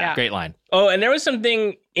 Before, great line. Oh, and there was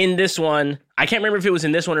something in this one. I can't remember if it was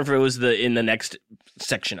in this one or if it was in the next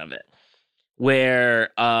section of it, where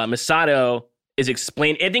Misato is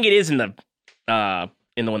explained. I think it is in the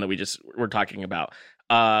one that we just were talking about.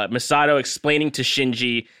 Misato explaining to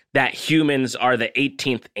Shinji that humans are the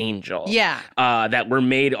 18th angel. Yeah. That we're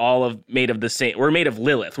made of the same. We're made of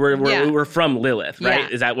Lilith. We're from Lilith, right? Yeah.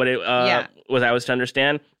 Is that what it was? I was to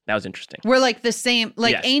understand. That was interesting. We're like the same.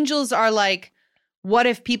 Like angels are like, what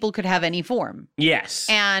if people could have any form? Yes.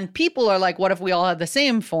 And people are like, what if we all had the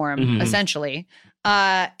same form? Essentially.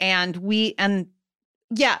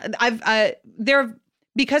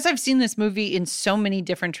 Because I've seen this movie in so many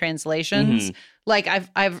different translations. Like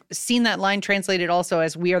I've seen that line translated also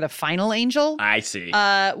as "we are the final angel." I see.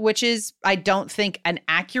 Which is, I don't think, an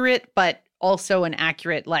accurate, but also an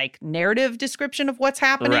accurate like narrative description of what's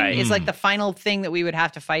happening. Right. Is like the final thing that we would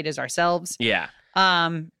have to fight is ourselves. Yeah.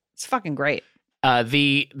 It's fucking great.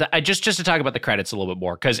 Just to talk about the credits a little bit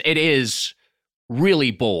more, because it is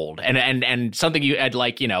really bold and something I'd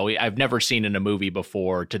like, I've never seen in a movie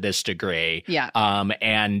before to this degree. Yeah.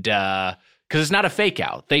 Because it's not a fake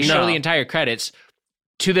out. They show the entire credits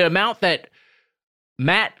to the amount that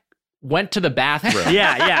Matt went to the bathroom.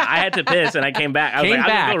 Yeah. I had to piss and I came back. I was I'm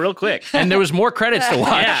gonna go real quick. And there was more credits to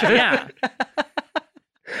watch. Yeah.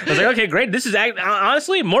 I was like, okay, great. This is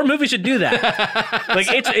honestly, more movies should do that. Like,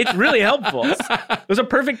 it's really helpful. It was a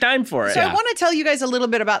perfect time for it. So I want to tell you guys a little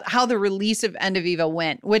bit about how the release of End of Eva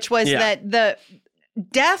went, which was that the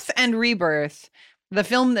Death and Rebirth, the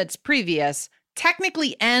film that's previous,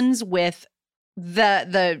 technically ends with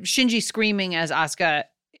the Shinji screaming as Asuka.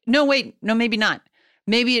 No, maybe not.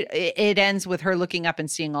 Maybe it ends with her looking up and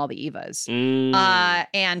seeing all the Evas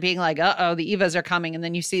and being like, uh-oh, the Evas are coming. And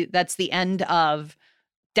then you see that's the end of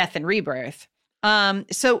Death and Rebirth.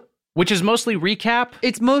 Which is mostly recap?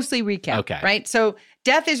 It's mostly recap. Okay. Right? So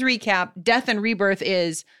Death is recap. Death and Rebirth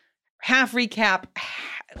is half recap,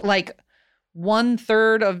 like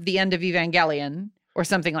 1/3 of the End of Evangelion or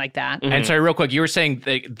something like that. And sorry, real quick, you were saying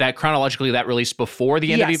that chronologically that released before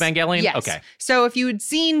the End of Evangelion? Yes. Okay. So if you had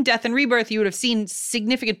seen Death and Rebirth, you would have seen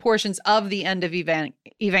significant portions of the End of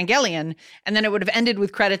Evangelion, and then it would have ended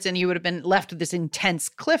with credits and you would have been left with this intense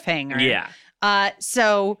cliffhanger. Yeah.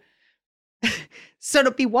 So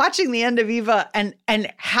to be watching the End of Eva and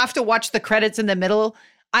have to watch the credits in the middle,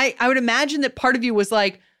 I would imagine that part of you was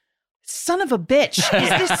like, son of a bitch, is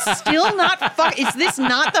this still not is this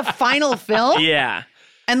not the final film? Yeah.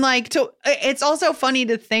 And like, it's also funny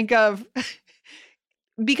to think of,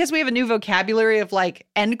 because we have a new vocabulary of like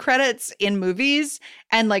end credits in movies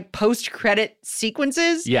and like post-credit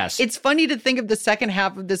sequences. Yes. It's funny to think of the second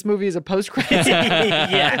half of this movie as a post-credit.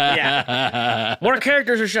 Yeah. More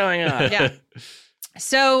characters are showing up. Yeah.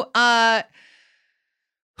 So, all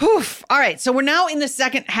right. So we're now in the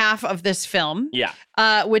second half of this film. Yeah.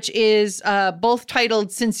 Which is both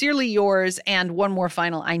titled Sincerely Yours and One More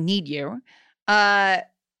Final I Need You.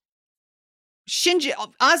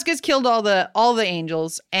 Asuka's killed all the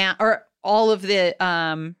angels or all of the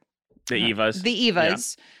Evas. The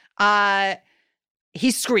Evas. Yeah.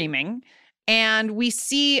 He's screaming, and we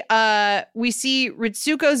see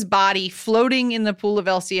Ritsuko's body floating in the pool of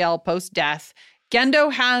LCL post death.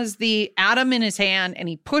 Gendo has the atom in his hand and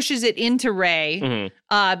he pushes it into Rei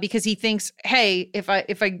because he thinks, hey,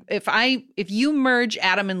 if you merge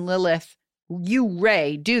Adam and Lilith, you,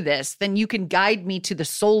 Rei, do this, then you can guide me to the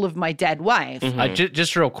soul of my dead wife.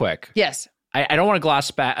 Just real quick. Yes. I don't want to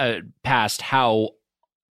gloss past how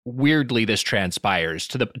weirdly this transpires.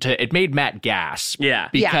 It made Matt gasp. Yeah.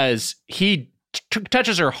 Because he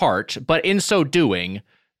touches her heart, but in so doing,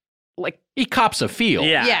 like, he cops a feel.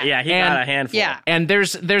 Yeah. He got a handful. Yeah. And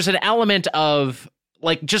there's an element of,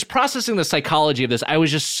 like, just processing the psychology of this. I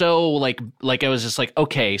was just so like I was just like,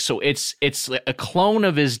 okay, so it's a clone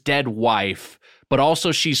of his dead wife, but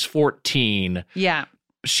also she's 14. Yeah.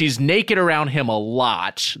 she's naked around him a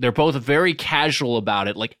lot. They're both very casual about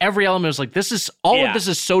it. Like every element is like, this is of this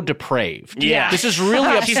is so depraved. Yeah. This is really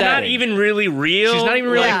upsetting. She's not even really real. She's not even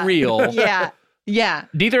really real. Yeah.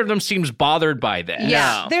 Neither of them seems bothered by this.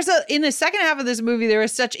 Yeah. There's in the second half of this movie, there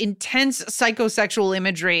is such intense psychosexual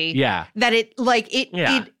imagery that it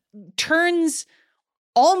turns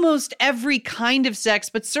almost every kind of sex,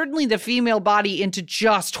 but certainly the female body, into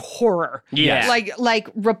just horror. Yeah. Like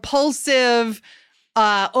repulsive,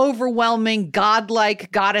 overwhelming,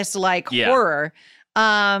 godlike, goddess-like horror.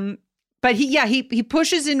 But he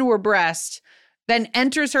pushes into her breast, then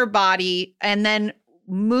enters her body, and then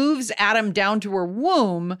moves Adam down to her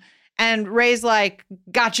womb, and Ray's like,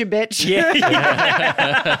 gotcha, bitch. Yeah.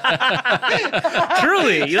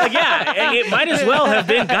 Truly. Like, it might as well have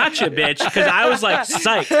been gotcha, bitch, because I was like,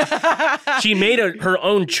 psyched. She made her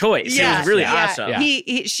own choice. It was really awesome.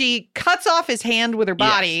 Yeah. She cuts off his hand with her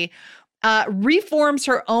body, reforms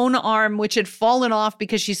her own arm, which had fallen off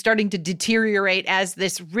because she's starting to deteriorate as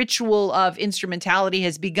this ritual of instrumentality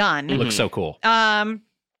has begun. It looks so cool.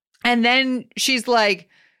 And then she's like,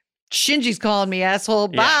 Shinji's calling me, asshole.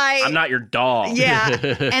 Bye. I'm not your dog. Yeah.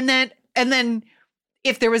 and then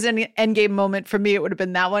if there was an endgame moment for me, it would have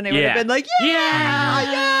been that one. It would have been like, she's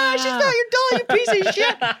not your dog, you piece of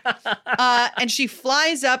shit. And she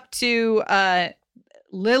flies up to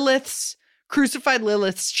crucified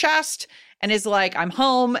Lilith's chest and is like, I'm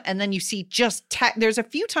home. And then you see there's a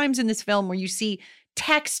few times in this film where you see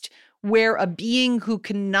text where a being who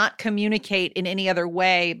cannot communicate in any other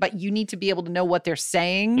way, but you need to be able to know what they're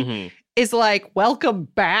saying, is like, welcome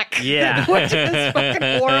back. Yeah. Which is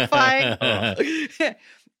fucking horrifying.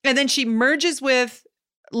 And then she merges with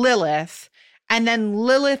Lilith, and then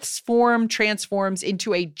Lilith's form transforms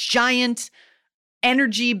into a giant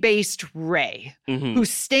energy-based Ray who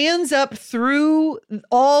stands up through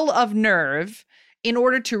all of Nerve in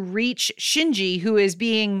order to reach Shinji, who is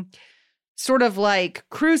being sort of like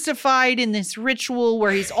crucified in this ritual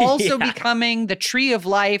where he's also becoming the tree of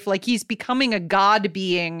life. Like he's becoming a god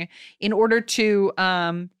being in order to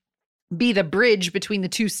be the bridge between the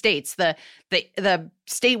two states, the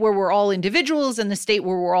state where we're all individuals and the state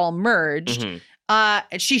where we're all merged.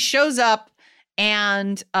 She shows up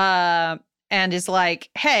and is like,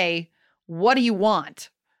 hey, what do you want?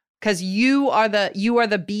 Because you are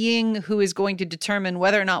the being who is going to determine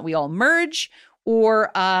whether or not we all merge or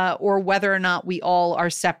whether or not we all are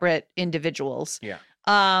separate individuals. Yeah.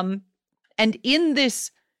 And in this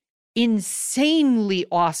insanely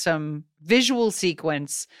awesome visual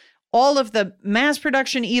sequence, all of the mass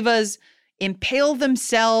production Evas impale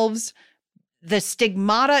themselves. The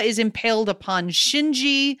stigmata is impaled upon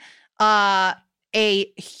Shinji. A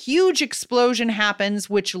huge explosion happens,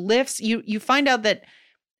 which lifts you find out that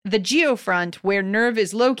the geofront where Nerve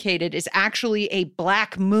is located is actually a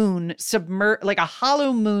black moon like a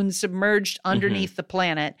hollow moon submerged underneath the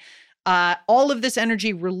planet. All of this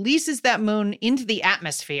energy releases that moon into the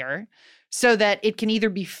atmosphere so that it can either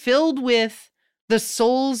be filled with the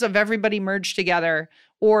souls of everybody merged together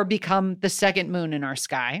or become the second moon in our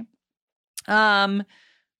sky. From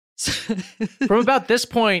about this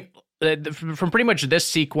point, from pretty much this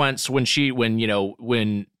sequence, when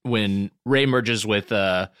Rey merges with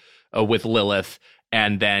Lilith,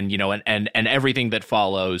 and then and everything that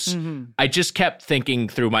follows, I just kept thinking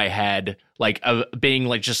through my head, like of being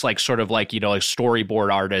like just like sort of like a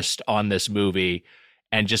storyboard artist on this movie,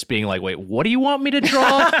 and just being like, wait, what do you want me to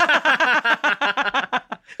draw?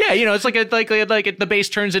 Yeah, it's like the base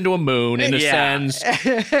turns into a moon in a sense.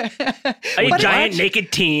 A giant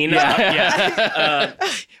naked teen.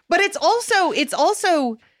 But it's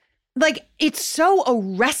also like it's so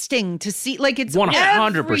arresting to see. Like it's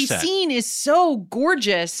 100%. Every scene is so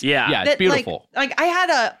gorgeous. Yeah, it's beautiful. Like I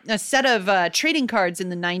had a set of trading cards in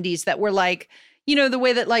the 90s that were like, the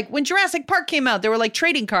way that like when Jurassic Park came out, there were like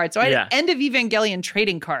trading cards. So I had End of Evangelion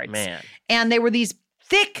trading cards. Man. And they were these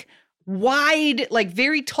thick, wide, like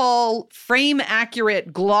very tall, frame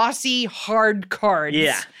accurate, glossy, hard cards.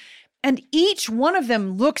 Yeah. And each one of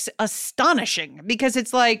them looks astonishing because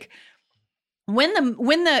it's like when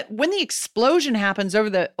the explosion happens over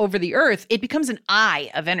the earth, it becomes an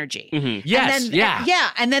eye of energy. Yes.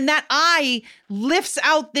 And then that eye lifts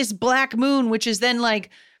out this black moon, which is then like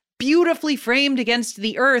beautifully framed against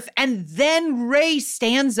the earth, and then Rey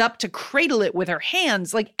stands up to cradle it with her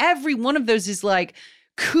hands. Like every one of those is like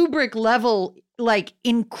Kubrick level, like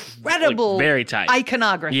incredible, very tight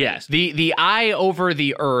iconography. Yes, the eye over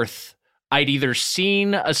the earth I'd either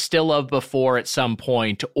seen a still of before at some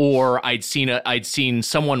point, or I'd seen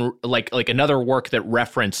someone like another work that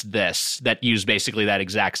referenced this, that used basically that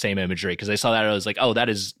exact same imagery. Because I saw that, I was like, oh, that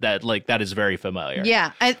is very familiar.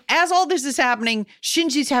 Yeah. As all this is happening,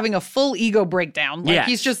 Shinji's having a full ego breakdown. Like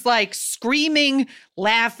he's just like screaming,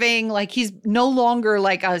 laughing, like he's no longer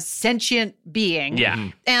like a sentient being.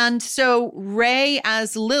 Yeah. And so Rei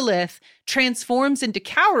as Lilith transforms into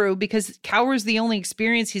Kaoru, because Kaoru's the only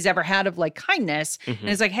experience he's ever had of like kindness. And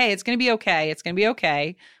it's like, hey, it's going to be okay. It's going to be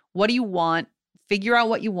okay. What do you want? Figure out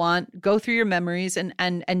what you want. Go through your memories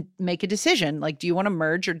and make a decision. Like, do you want to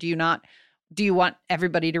merge or do you not? Do you want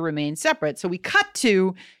everybody to remain separate? So we cut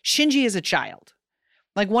to Shinji as a child,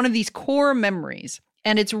 like one of these core memories.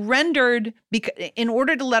 And it's rendered, in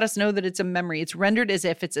order to let us know that it's a memory, it's rendered as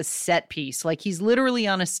if it's a set piece. Like he's literally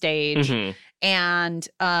on a stage and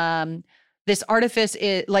this artifice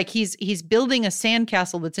is like he's building a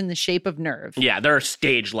sandcastle that's in the shape of Nerve. Yeah, there are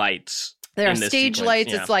stage lights. There are stage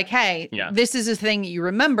lights. Yeah. It's like, hey, this is a thing that you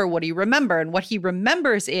remember. What do you remember? And what he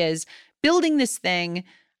remembers is building this thing,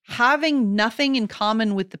 having nothing in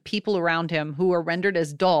common with the people around him who are rendered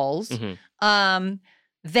as dolls.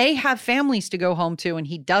 They have families to go home to and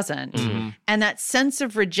he doesn't. And that sense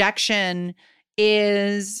of rejection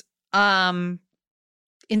is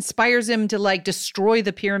inspires him to like destroy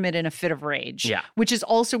the pyramid in a fit of rage. Yeah. Which is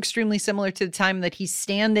also extremely similar to the time that he's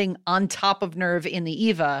standing on top of Nerve in the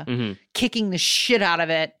Eva, kicking the shit out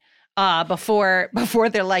of it before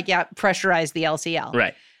they're like, yeah, pressurize the LCL.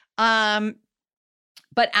 Right.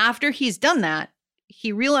 But after he's done that,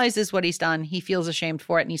 he realizes what he's done. He feels ashamed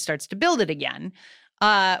for it and he starts to build it again.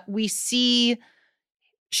 We see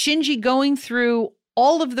Shinji going through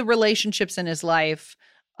all of the relationships in his life,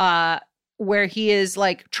 where he is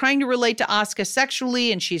like trying to relate to Asuka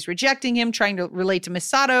sexually and she's rejecting him, trying to relate to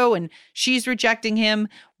Misato and she's rejecting him,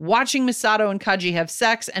 watching Misato and Kaji have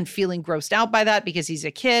sex and feeling grossed out by that because he's a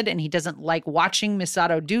kid and he doesn't like watching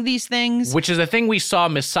Misato do these things. Which is a thing we saw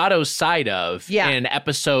Misato's side of in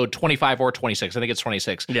episode 25 or 26. I think it's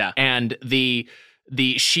 26. Yeah. And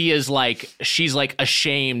she's like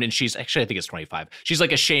ashamed and she's actually, I think it's 25. She's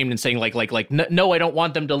like ashamed and saying like, no, I don't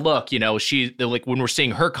want them to look, you know, like when we're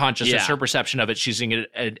seeing her consciousness, her perception of it, she's seeing it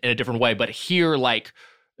in a different way. But here, like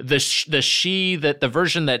the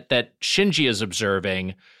version that Shinji is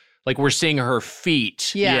observing, like we're seeing her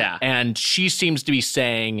feet. Yeah. And she seems to be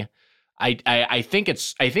saying, I think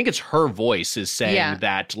it's her voice is saying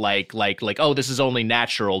that like, oh, this is only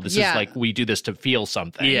natural. This is like, we do this to feel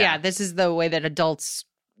something. Yeah. This is the way that adults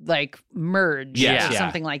like merge or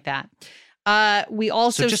something like that. We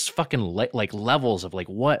also just fucking like levels of like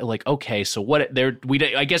what, like, okay, so what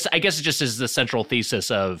I guess it just is the central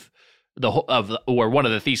thesis of or one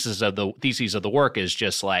of the theses of the work is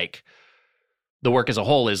just like, the work as a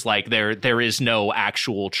whole is like there is no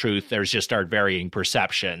actual truth. There's just our varying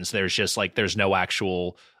perceptions. There's just like there's no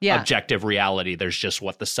actual objective reality. There's just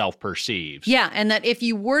what the self perceives. Yeah, and that if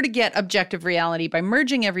you were to get objective reality by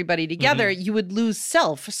merging everybody together, you would lose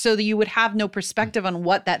self, so that you would have no perspective on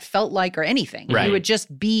what that felt like or anything. Right. You would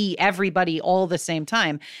just be everybody all the same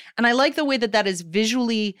time. And I like the way that is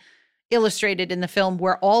visually illustrated in the film,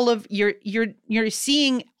 where all of you're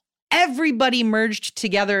seeing everybody merged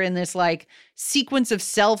together in this like sequence of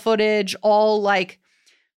cell footage, all like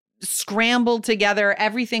scrambled together,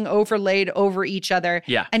 everything overlaid over each other.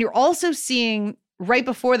 Yeah. And you're also seeing right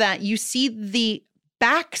before that, you see the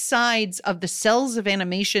back sides of the cells of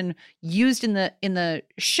animation used in the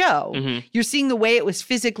show. You're seeing the way it was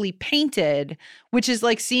physically painted, which is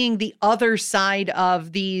like seeing the other side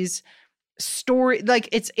of these story, like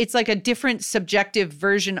it's like a different subjective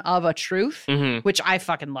version of a truth, which I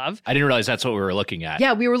fucking love. I didn't realize that's what we were looking at.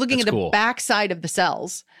 Yeah, we were looking at the backside of the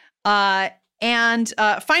cells. And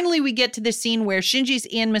finally we get to this scene where Shinji's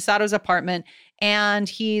in Misato's apartment and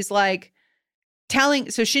he's like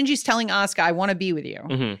Shinji's telling Asuka, I want to be with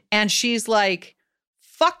you. And she's like,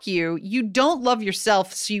 fuck you. You don't love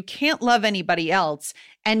yourself, so you can't love anybody else.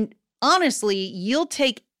 And honestly, you'll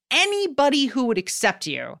take anybody who would accept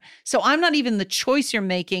you. So I'm not even the choice you're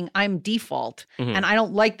making. I'm default. And I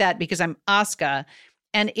don't like that because I'm Asuka.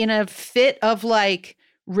 And in a fit of like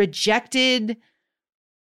rejected,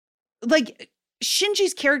 like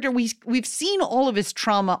Shinji's character, we've seen all of his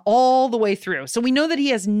trauma all the way through. So we know that he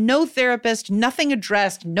has no therapist, nothing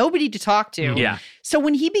addressed, nobody to talk to. Yeah. So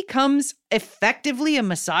when he becomes effectively a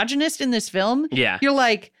misogynist in this film, you're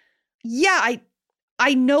like, yeah,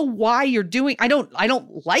 I know why you're doing. I don't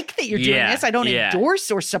like that you're doing this. I don't endorse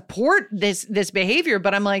or support this behavior,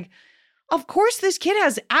 but I'm like, of course this kid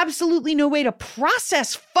has absolutely no way to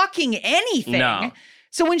process fucking anything. No.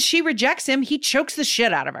 So when she rejects him, he chokes the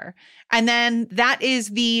shit out of her. And then that is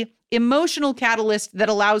the emotional catalyst that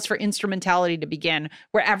allows for instrumentality to begin,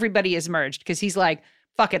 where everybody is merged, because he's like,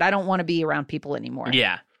 fuck it, I don't want to be around people anymore.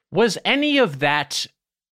 Yeah. Was any of that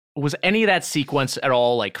sequence at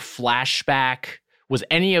all like flashback? Was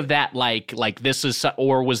any of that like this is,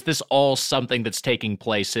 or was this all something that's taking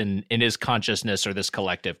place in his consciousness or this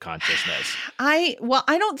collective consciousness? I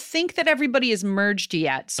don't think that everybody is merged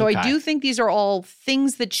yet. So Okay. I do think these are all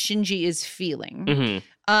things that Shinji is feeling.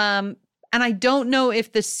 Mm-hmm. And I don't know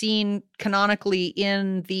if the scene canonically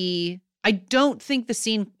I don't think the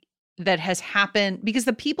scene that has happened, because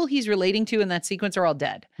the people he's relating to in that sequence are all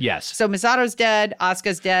dead. Yes. So Misato's dead,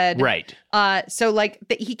 Asuka's dead. Right. So like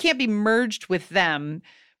he can't be merged with them,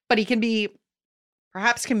 but he can be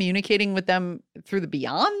perhaps communicating with them through the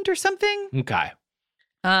beyond or something. Okay.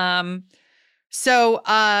 So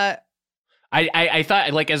I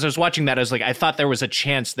thought, like, as I was watching that, I was like, I thought there was a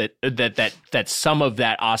chance that some of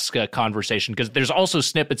that Asuka conversation, because there's also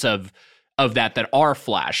snippets of that are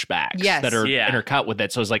flashbacks that are intercut with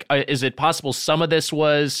it. So I was like, is it possible some of this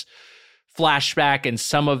was flashback and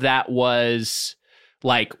some of that was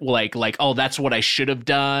like, oh, that's what I should have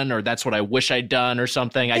done, or that's what I wish I'd done, or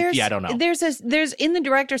something. I don't know. There's in the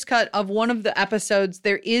director's cut of one of the episodes,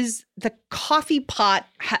 there is the coffee pot.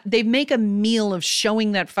 They make a meal of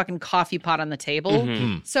showing that fucking coffee pot on the table.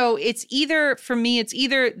 Mm-hmm. So it's either, for me, it's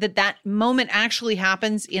either that moment actually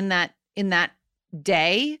happens in that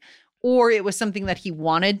day, or it was something that he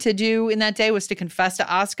wanted to do in that day, was to confess to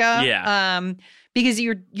Asuka. Yeah. Because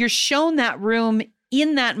you're shown that room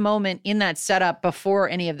in that moment, in that setup, before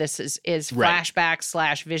any of this is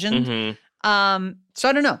flashback / vision. Mm-hmm. So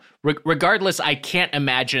I don't know. Regardless, I can't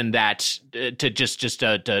imagine that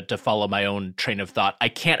to follow my own train of thought. I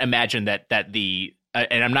can't imagine that the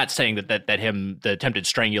and I'm not saying that the attempted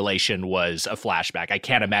strangulation was a flashback. I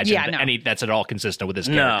can't imagine that's at all consistent with his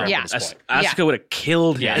character. Yeah. At this point. Asuka would have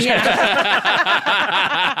killed him.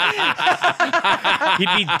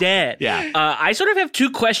 He'd be dead. Yeah. I sort of have two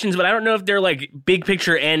questions, but I don't know if they're like big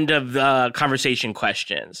picture end of the conversation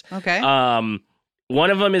questions. Okay. One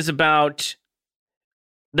of them is about.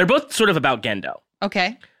 They're both sort of about Gendo.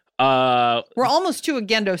 Okay. We're almost to a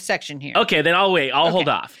Gendo section here. Okay, then I'll wait. I'll hold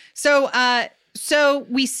off. So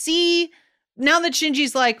we see now that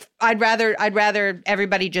Shinji's like, I'd rather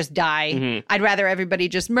everybody just die. Mm-hmm. I'd rather everybody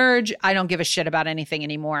just merge. I don't give a shit about anything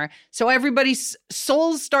anymore. So everybody's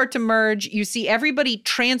souls start to merge. You see everybody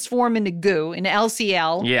transform into goo, into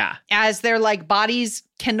LCL. Yeah. As their like bodies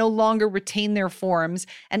can no longer retain their forms.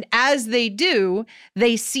 And as they do,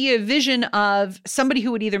 they see a vision of somebody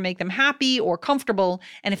who would either make them happy or comfortable.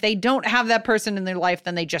 And if they don't have that person in their life,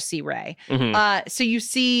 then they just see Rei. Mm-hmm. So you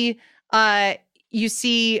see,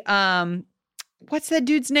 what's that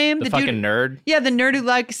dude's name? The fucking nerd. Yeah, the nerd who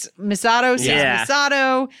likes Misato sees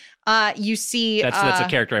Misato. You see... That's a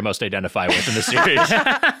character I most identify with in the series.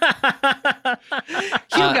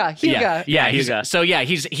 Hyuga. Yeah, Hyuga. So yeah,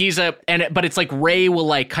 he's but it's like Rei will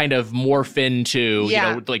like kind of morph into,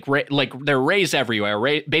 like there are Reis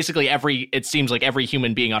everywhere. Basically it seems like every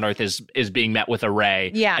human being on Earth is being met with a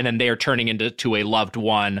Rei. Yeah. And then they are turning into a loved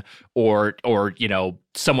one or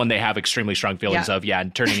someone they have extremely strong feelings of,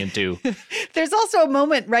 and turning into... There's also a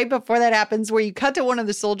moment right before that happens where you cut to one of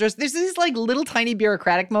the soldiers. There's these like little tiny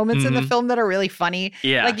bureaucratic moments in the film that are really funny.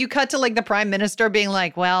 Yeah. Like you cut to like the prime minister being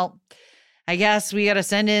like, well, I guess we got to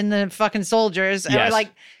send in the fucking soldiers. And Yes. like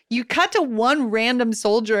you cut to one random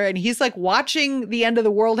soldier and he's like watching the end of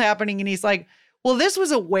the world happening and he's like, well, this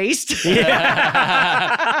was a waste. Love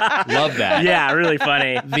that. Yeah, really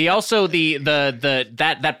funny.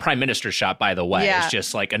 That prime minister shot, by the way, Yeah. is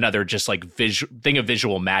just like another thing of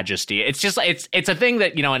visual majesty. It's just it's a thing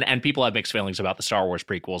that, and people have mixed feelings about the Star Wars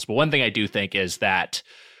prequels, but one thing I do think is that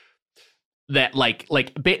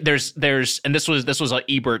there's and this was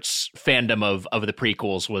Ebert's fandom of the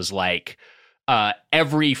prequels was like,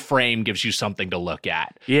 every frame gives you something to look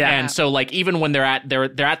at. Yeah. And so like even when they're at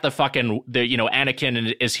the fucking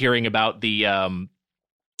Anakin is hearing about the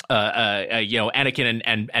Anakin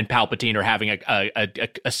and Palpatine are having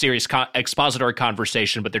a serious expository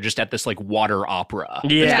conversation, but they're just at this like water opera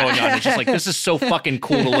that's going on. It's just like, this is so fucking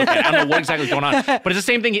cool to look at. I don't know what exactly is going on, but it's the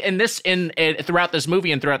same thing throughout this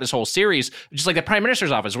movie and throughout this whole series. Just like the Prime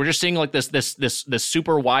Minister's office, we're just seeing like this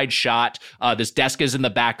super wide shot. This desk is in the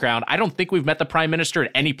background. I don't think we've met the Prime Minister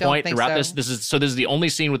at any point throughout this. This is the only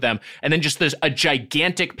scene with them, and then just a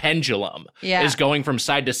gigantic pendulum is going from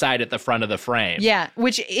side to side at the front of the frame. Yeah,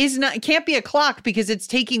 which it can't be a clock because it's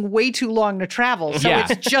taking way too long to travel. So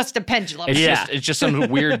it's just a pendulum. It's just some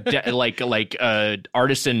weird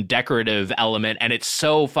artisan decorative element, and it's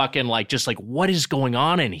so fucking just what is going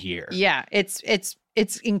on in here? Yeah, it's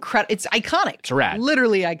incredible. It's iconic. It's rad.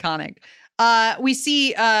 Literally iconic. We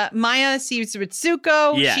see Maya sees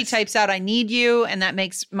Ritsuko. Yes. She types out, "I need you," and that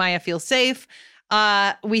makes Maya feel safe.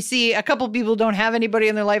 We see a couple people don't have anybody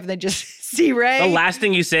in their life and they just see Ray. The last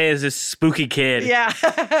thing you say is this spooky kid.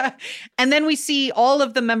 Yeah. And then we see all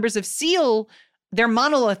of the members of SEAL, their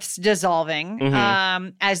monoliths dissolving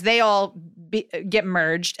as they all get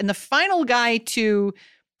merged. And the final guy to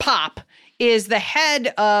pop is the head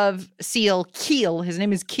of SEAL, Keel. His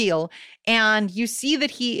name is Keel. And you see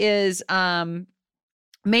that he is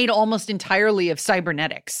made almost entirely of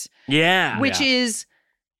cybernetics. Yeah. Which is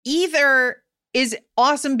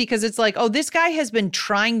awesome because it's this guy has been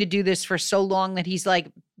trying to do this for so long that he's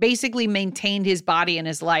basically maintained his body and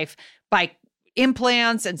his life by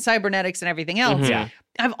implants and cybernetics and everything else. Yeah.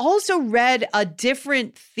 I've also read a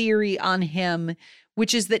different theory on him,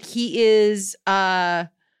 which is that he is the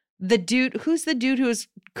dude. Who's the dude who is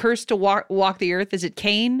cursed to walk the earth? Is it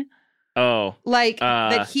Cain? Oh.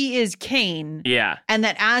 That he is Cain. Yeah. And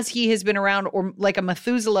that as he has been around, or like a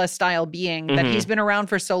Methuselah style being, that he's been around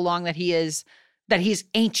for so long that he's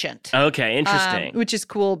ancient. Okay, interesting. Which is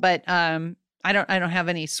cool, but I don't have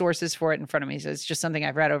any sources for it in front of me, so it's just something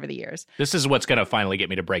I've read over the years. This is what's going to finally get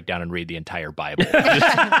me to break down and read the entire Bible.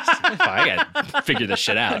 I got to figure this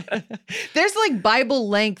shit out. There's Bible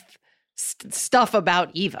length stuff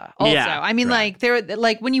about Eva also. Yeah, I mean, right. there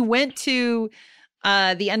when you went to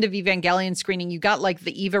the End of Evangelion screening, you got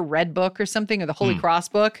the Eva Red book or something, or the Holy Cross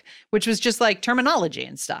book, which was just terminology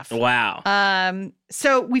and stuff. Wow.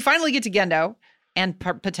 So we finally get to Gendo. And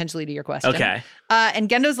potentially to your question. Okay. And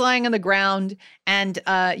Gendo's lying on the ground and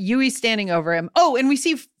Yui's standing over him. Oh, and we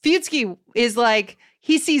see Fuyutsuki is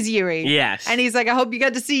he sees Yui. Yes. And he's I hope you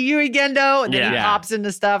got to see Yui, Gendo. And then he pops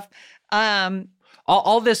into stuff.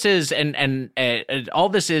 All this is, and all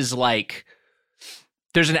this is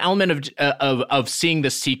there's an element of seeing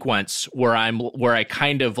the sequence where I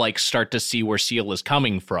kind of start to see where Seal is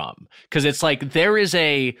coming from, because it's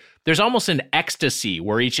there's almost an ecstasy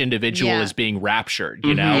where each individual is being raptured,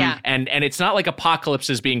 you know? Yeah. And it's not like Apocalypse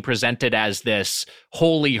is being presented as this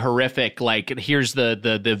wholly horrific, here's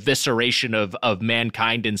the visceration of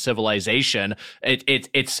mankind and civilization.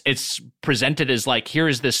 It's presented as here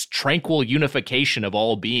is this tranquil unification of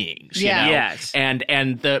all beings, you know? Yes. And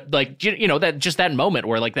the that just that moment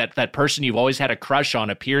where that person you've always had a crush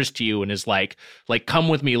on appears to you and is like come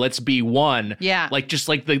with me, let's be one. Yeah.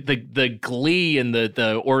 The glee and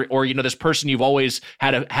or this person you've always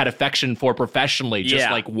had affection for professionally,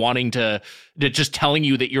 just wanting to just telling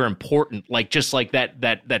you that you're important,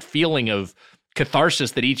 that feeling of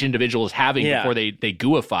catharsis that each individual is having before they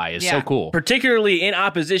gooify is so cool. Particularly in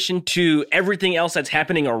opposition to everything else that's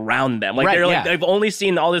happening around them. They've only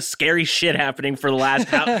seen all this scary shit happening for the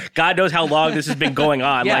last God knows how long this has been going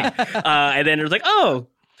on. Yeah. And then it's oh,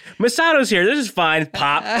 Masato's here. This is fine.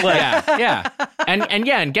 Pop. Yeah. And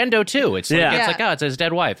Gendo too. It's it's his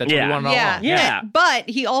dead wife. That's what he wanted all along. Yeah. But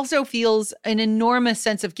he also feels an enormous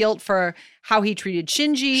sense of guilt for how he treated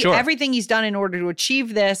Shinji, everything he's done in order to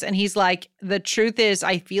achieve this. And he's the truth is,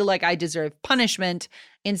 I feel like I deserve punishment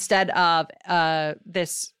instead of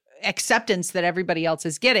this acceptance that everybody else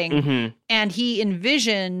is getting. Mm-hmm. And he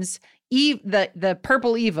envisions the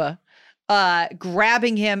purple Eva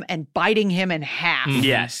grabbing him and biting him in half.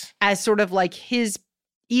 Yes. As sort of his,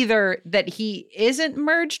 either that he isn't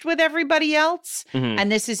merged with everybody else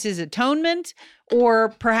and this is his atonement, or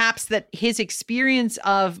perhaps that his experience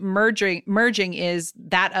of merging is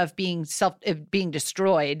that of being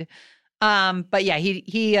destroyed. But yeah,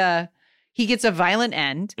 he gets a violent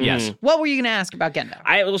end. Yes. What were you going to ask about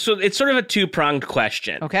Gendo? So it's sort of a two-pronged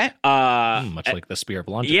question. Okay. Much like the Spear of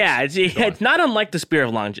Longinus. Yeah, it's not unlike the Spear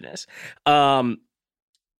of Longinus. Was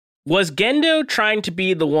Gendo trying to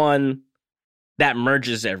be the one that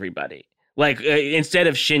merges everybody? Instead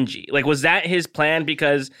of Shinji? Was that his plan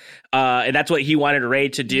because and that's what he wanted Rei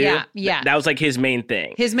to do? Yeah. That was his main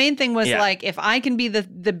thing. His main thing was if I can be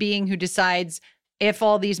the being who decides if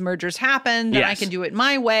all these mergers happen, then I can do it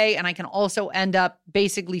my way, and I can also end up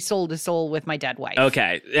basically soul to soul with my dead wife.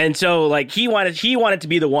 Okay, and so he wanted to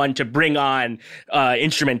be the one to bring on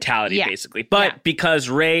instrumentality, basically. But because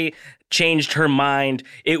Rei changed her mind,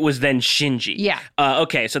 it was then Shinji. Yeah.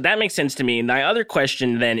 Okay, so that makes sense to me. And my other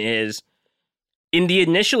question then is, in the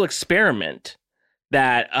initial experiment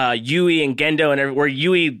that Yui and Gendo and where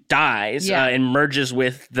Yui dies and merges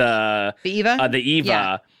with the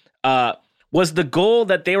Eva. Was the goal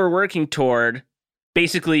that they were working toward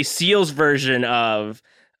basically Seal's version of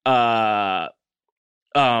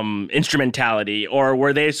instrumentality, or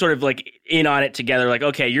were they sort of like in on it together? Like,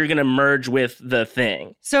 okay, you're going to merge with the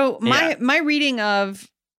thing. So my reading of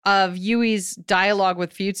Yui's dialogue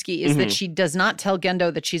with Fuyutsuki is that she does not tell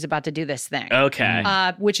Gendo that she's about to do this thing.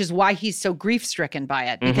 Okay. Which is why he's so grief-stricken by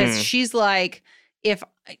it, because she's like,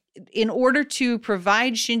 in order to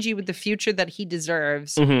provide Shinji with the future that he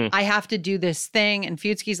deserves, I have to do this thing. And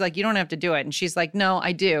Fuyutsuki's like, you don't have to do it. And she's like, no,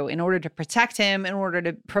 I do. In order to protect him, in order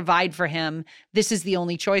to provide for him, this is the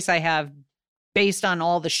only choice I have based on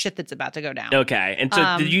all the shit that's about to go down. Okay. And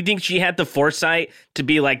so did you think she had the foresight to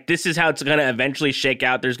be like, this is how it's going to eventually shake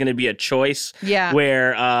out? There's going to be a choice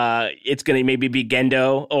where it's going to maybe be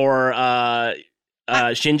Gendo or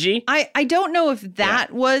Shinji? I don't know if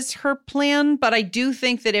that was her plan, but I do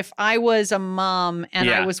think that if I was a mom and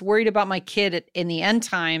I was worried about my kid in the end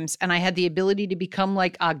times and I had the ability to become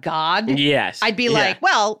like a god, I'd be like,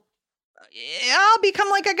 well, I'll become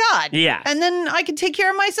like a god. Yeah. And then I can take care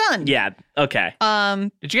of my son. Yeah. Okay.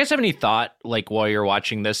 Did you guys have any thought, like, while you're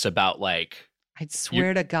watching this about, like, I'd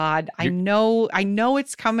swear to God, I know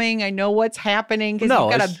it's coming. I know what's happening because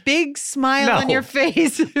you've got a big smile on your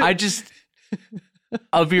face. I just...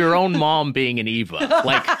 of your own mom being an Eva,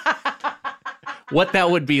 like what that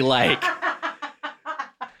would be like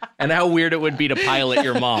and how weird it would be to pilot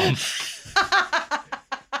your mom.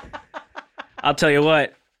 I'll tell you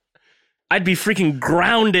what, I'd be freaking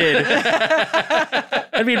grounded.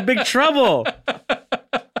 I'd be in big trouble.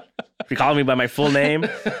 If you call me by my full name.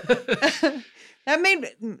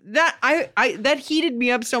 That heated me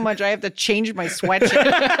up so much I have to change my sweatshirt.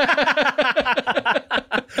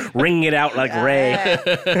 Wringing it out like Ray.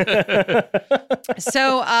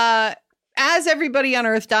 So as everybody on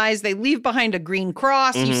Earth dies, they leave behind a green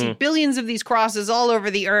cross. You see billions of these crosses all over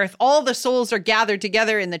the Earth. All the souls are gathered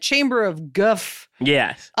together in the Chamber of Guff.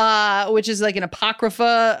 Yes. Which is like an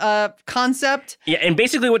apocrypha concept. Yeah, and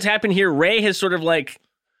basically what's happened here, Ray has sort of like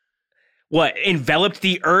enveloped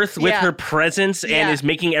the Earth with her presence and is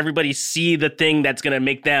making everybody see the thing that's going to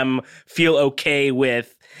make them feel okay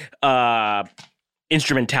with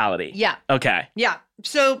instrumentality. Yeah. Okay. Yeah.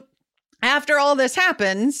 So after all this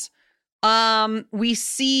happens, we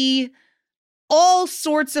see all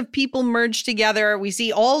sorts of people merge together. We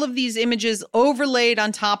see all of these images overlaid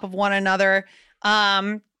on top of one another.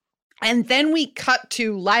 And then we cut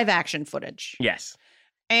to live action footage. Yes.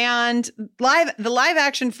 And the live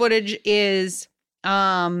action footage is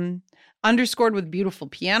underscored with beautiful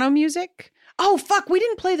piano music. Oh fuck, we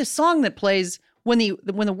didn't play the song that plays when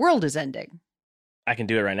the world is ending. I can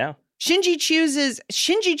do it right now. Shinji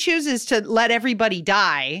chooses to let everybody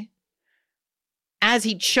die as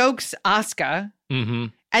he chokes Asuka. Mm-hmm.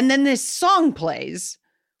 And then this song plays,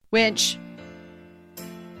 which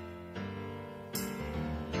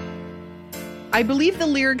I believe the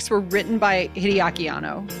lyrics were written by Hideaki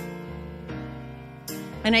Anno.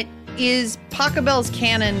 And it is Pachelbel's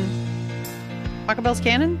canon. Pachelbel's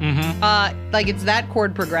canon? Mm-hmm. Like it's that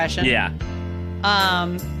chord progression. Yeah.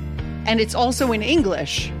 And it's also in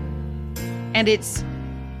English. And it's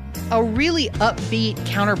a really upbeat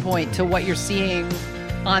counterpoint to what you're seeing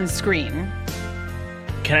on screen.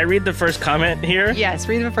 Can I read the first comment here? Yes,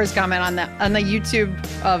 read the first comment on the YouTube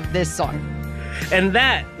of this song. And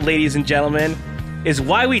that, ladies and gentlemen, is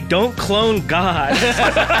why we don't clone God. That's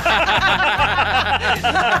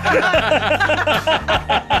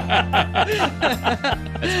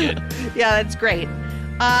good. Yeah, that's great.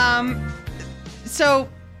 So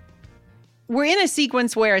we're in a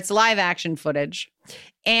sequence where it's live action footage,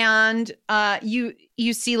 and you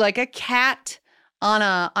see like a cat on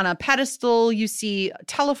a pedestal. You see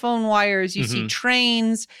telephone wires. You see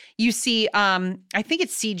trains. You see, I think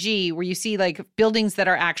it's CG, where you see like buildings that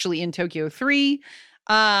are actually in Tokyo 3.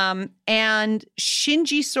 And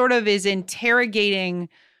Shinji sort of is interrogating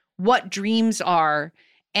what dreams are.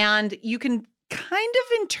 And you can kind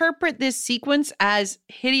of interpret this sequence as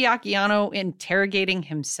Hideaki Anno interrogating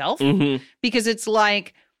himself, because it's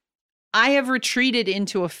like, I have retreated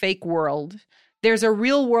into a fake world. There's a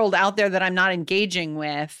real world out there that I'm not engaging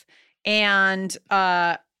with, and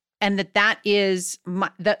that is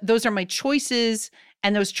those are my choices,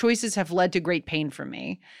 and those choices have led to great pain for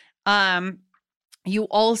me. You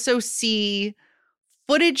also see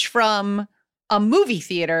footage from a movie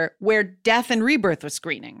theater where Death and Rebirth was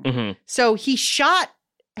screening. So he shot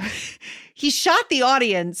the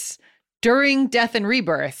audience during Death and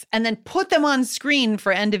Rebirth and then put them on screen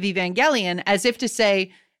for End of Evangelion, as if to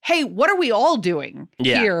say, hey, what are we all doing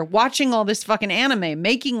here, watching all this fucking anime,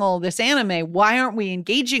 making all this anime? Why aren't we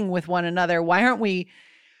engaging with one another? Why aren't we,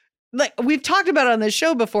 like, we've talked about it on this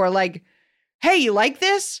show before, like, hey, you like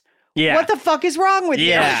this? Yeah. What the fuck is wrong with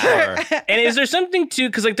you? And is there something too?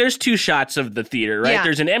 Because like there's two shots of the theater, right? Yeah.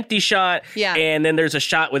 There's an empty shot, and then there's a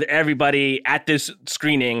shot with everybody at this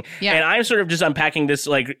screening. Yeah. And I'm sort of just unpacking this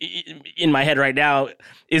like in my head right now.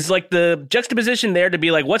 Is like the juxtaposition there to be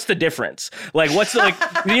like, what's the difference? Like, what's the, like,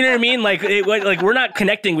 you know what I mean? Like, like we're not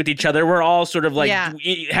connecting with each other. We're all sort of like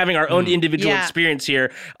having our own individual experience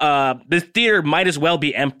here. The theater might as well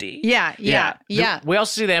be empty. Yeah. We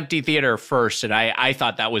also see the empty theater first, and I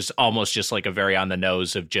thought that was almost just like a very on the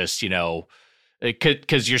nose of just, you know,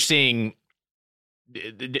 because you're seeing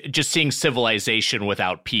civilization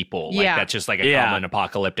without people. Like that's just like a common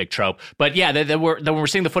apocalyptic trope. But yeah, then we're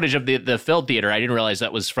seeing the footage of the filled theater. I didn't realize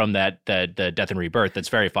that was from the Death and Rebirth. That's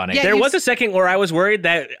very funny. Yeah, there was a second where I was worried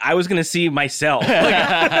that I was going to see myself.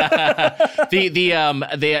 But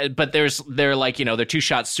they're like, you know, they're two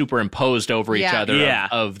shots superimposed over each other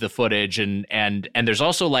of the footage, and there's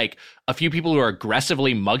also like a few people who are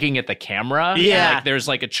aggressively mugging at the camera. Yeah, like there's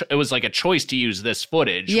like it was like a choice to use this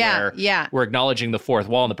footage. Where we're acknowledging the fourth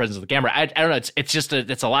wall in the presence of the camera. I don't know.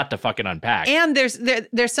 It's a lot to fucking unpack. And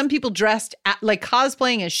there's some people dressed like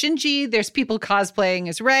cosplaying as Shinji. There's people cosplaying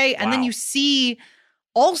as Rei, and then you see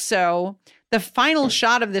also the final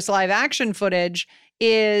shot of this live action footage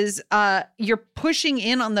is you're pushing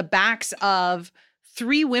in on the backs of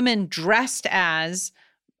three women dressed as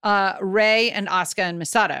Rei and Asuka and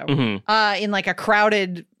Misato in like a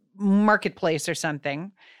crowded marketplace or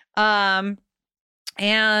something.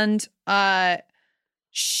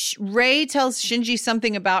 Rei tells Shinji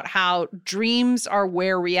something about how dreams are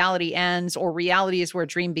where reality ends, or reality is where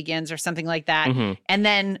dream begins, or something like that. And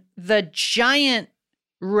then the giant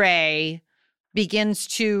Rei begins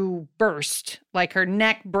to burst, like her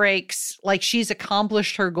neck breaks, like she's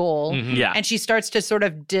accomplished her goal. And she starts to sort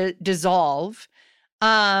of dissolve.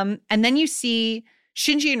 And then you see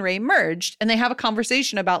Shinji and Rei merged, and they have a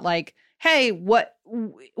conversation about like, hey, what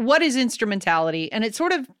is instrumentality? And it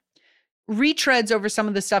sort of retreads over some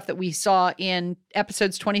of the stuff that we saw in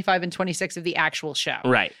episodes 25 and 26 of the actual show.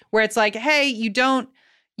 Right. Where it's like, hey, you don't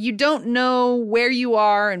know where you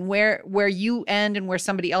are and where you end and where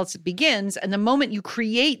somebody else begins. And the moment you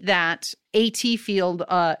create that AT field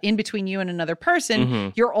in between you and another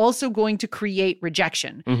person, you're also going to create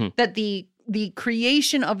rejection. That the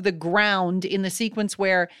creation of the ground in the sequence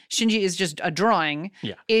where Shinji is just a drawing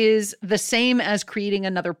is the same as creating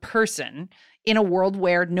another person in a world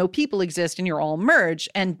where no people exist and you're all merged.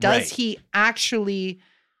 And does he actually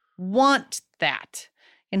want that?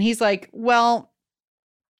 And he's like, well,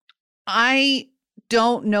 I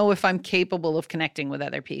don't know if I'm capable of connecting with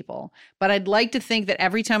other people, but I'd like to think that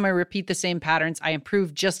every time I repeat the same patterns, I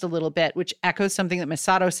improve just a little bit, which echoes something that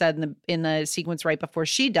Misato said in the sequence right before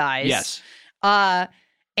she dies. Yes.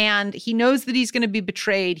 And he knows that he's going to be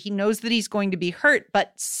betrayed. He knows that he's going to be hurt,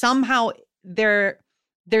 but somehow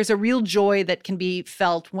there's a real joy that can be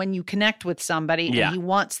felt when you connect with somebody, and he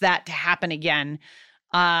wants that to happen again.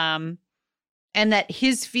 And that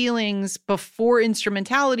his feelings before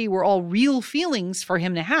instrumentality were all real feelings for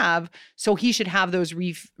him to have, so he should have those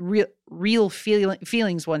real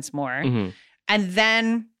feelings once more. And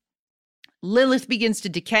then Lilith begins to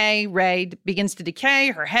decay. Rei begins to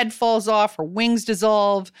decay. Her head falls off. Her wings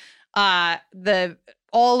dissolve. All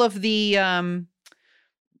of the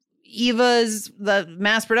Evas, the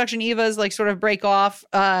mass production Evas, like sort of break off.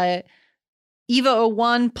 Eva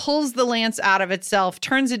 01 pulls the lance out of itself,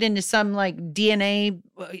 turns it into some like DNA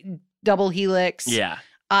double helix.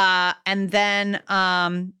 And then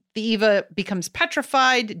the Eva becomes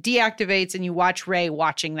petrified, deactivates, and you watch Rei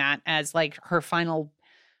watching that as like her final,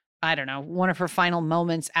 I don't know, one of her final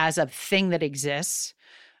moments as a thing that exists.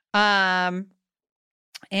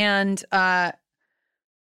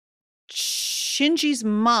 Shinji's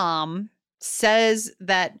mom says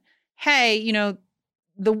that, hey, you know,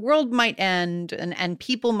 the world might end and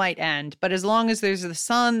people might end, but as long as there's the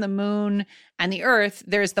sun, the moon, and the earth,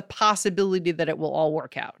 there's the possibility that it will all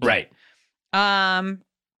work out. Right. Shinji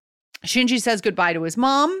says goodbye to his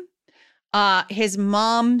mom. His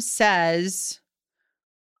mom says,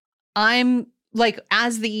 I'm like,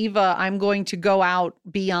 as the Eva, I'm going to go out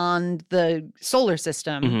beyond the solar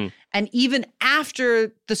system. And even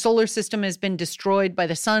after the solar system has been destroyed by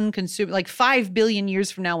the sun consuming, like 5 billion years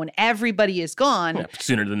from now, when everybody is gone. Well,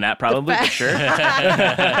 sooner than that, probably, for sure.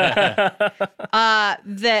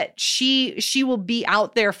 That she will be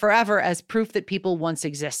out there forever as proof that people once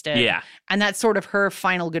existed. Yeah. And that's sort of her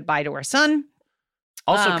final goodbye to her son.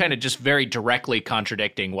 Also, kind of just very directly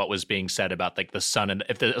contradicting what was being said about like the sun, and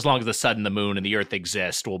as long as the sun and the moon and the earth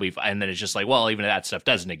exist, we'll be. And then it's just like, well, even if that stuff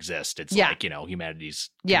doesn't exist, it's like, you know, humanity's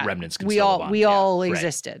remnants can we still all live on. we all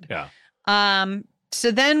existed. Yeah.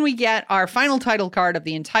 So then we get our final title card of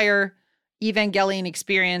the entire Evangelion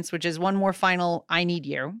experience, which is one more final I Need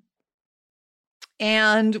You.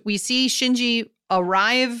 And we see Shinji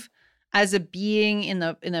arrive as a being in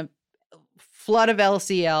a flood of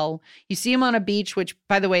LCL. You see him on a beach, which,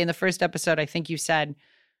 by the way, in the first episode, I think you said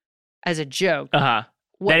as a joke. Uh-huh.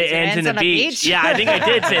 What, that it ends in a beach. Yeah, I think I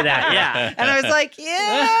did say that. Yeah. And I was like,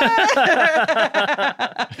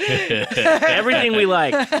 yeah. Everything we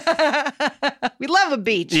like. We love a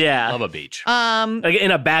beach. Yeah. Love a beach. Like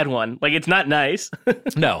in a bad one. Like it's not nice.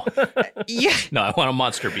 No. Yeah. No, I want a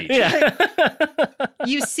monster beach. Yeah.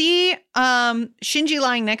 You see Shinji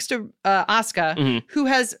lying next to Asuka, who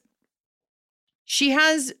has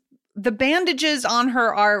the bandages on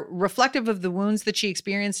her are reflective of the wounds that she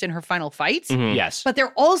experienced in her final fights. Yes. But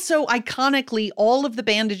they're also iconically all of the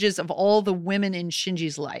bandages of all the women in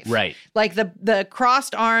Shinji's life. Right. Like the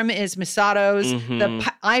crossed arm is Misato's.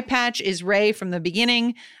 The eye patch is Rei from the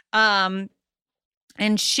beginning. And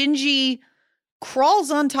Shinji crawls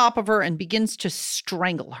on top of her and begins to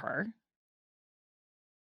strangle her.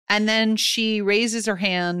 And then she raises her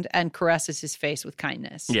hand and caresses his face with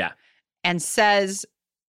kindness. Yeah. And says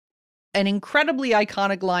an incredibly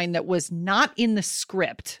iconic line that was not in the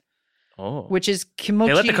script, which is Kimochi.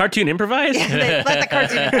 They let the cartoon improvise? Yeah, they let the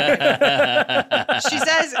cartoon improvise. She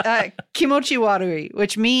says Kimochi warui,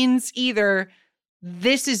 which means either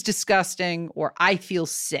this is disgusting or I feel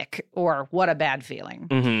sick or what a bad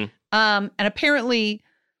feeling. And apparently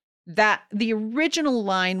that the original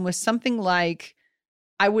line was something like,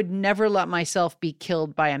 I would never let myself be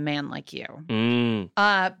killed by a man like you.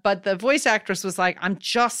 But the voice actress was like, I'm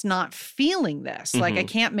just not feeling this. Like, I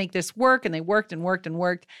can't make this work. And they worked and worked and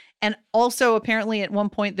worked. And also, apparently, at one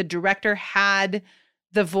point, the director had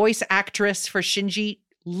the voice actress for Shinji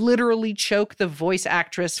literally choke the voice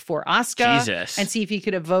actress for Asuka. Jesus. And see if he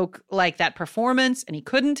could evoke, like, that performance. And he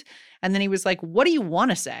couldn't. And then he was like, what do you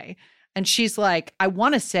want to say? And she's like, I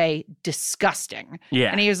want to say disgusting.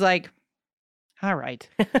 Yeah. And he was like, all right.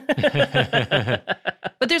 But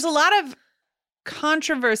there's a lot of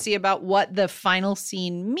controversy about what the final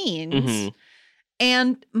scene means.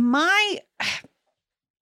 And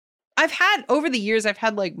over the years, I've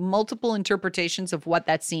had like multiple interpretations of what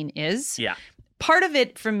that scene is. Yeah. Part of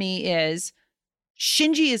it for me is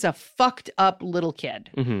Shinji is a fucked up little kid.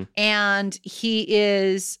 And he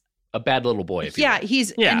is a bad little boy. If you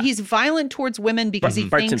will. And he's violent towards women because he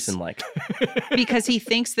Bart thinks Simpson-like. because he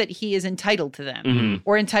thinks that he is entitled to them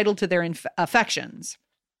or entitled to their affections.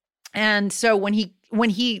 And so when he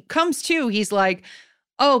comes to, he's like,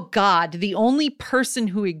 oh God, the only person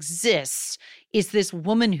who exists is this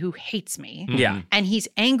woman who hates me. Yeah. And he's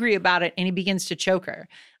angry about it and he begins to choke her.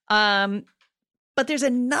 But there's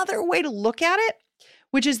another way to look at it,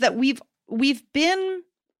 which is that we've been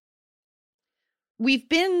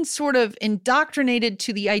sort of indoctrinated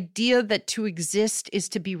to the idea that to exist is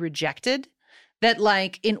to be rejected. That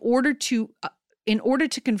like in order to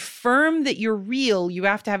confirm that you're real, you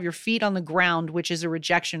have to have your feet on the ground, which is a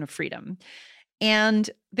rejection of freedom. And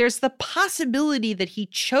there's the possibility that he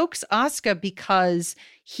chokes Asuka because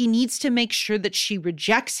he needs to make sure that she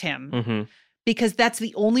rejects him because that's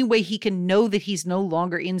the only way he can know that he's no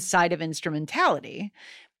longer inside of instrumentality.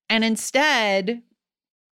 And instead,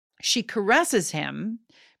 she caresses him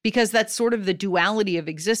because that's sort of the duality of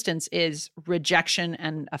existence is rejection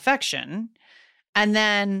and affection, and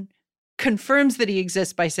then confirms that he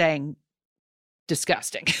exists by saying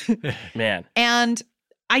disgusting. Man. And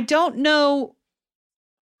I don't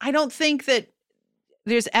think that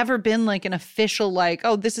there's ever been like an official like,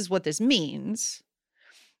 oh, this is what this means.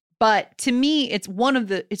 But to me, it's one of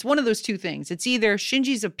those two things. It's either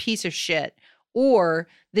Shinji's a piece of shit or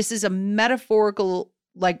this is a metaphorical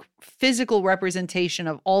like physical representation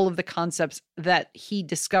of all of the concepts that he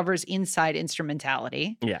discovers inside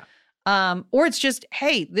instrumentality. Yeah. Or it's just,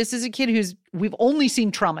 hey, this is a kid we've only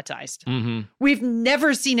seen traumatized. We've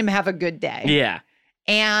never seen him have a good day. Yeah.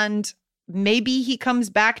 And maybe he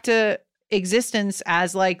comes back to existence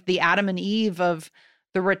as like the Adam and Eve of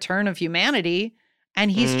the return of humanity. And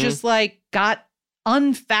he's just like got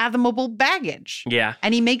unfathomable baggage. Yeah.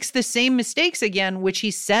 And he makes the same mistakes again, which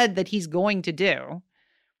he said that he's going to do.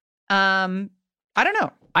 I don't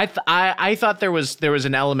know. I thought there was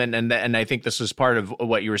an element, and I think this was part of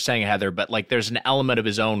what you were saying, Heather. But like, there's an element of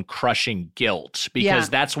his own crushing guilt because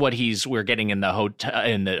that's what we're getting in the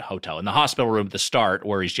hospital room at the start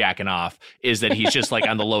where he's jacking off. Is that he's just like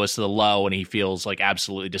on the lowest of the low, and he feels like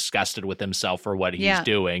absolutely disgusted with himself for what he's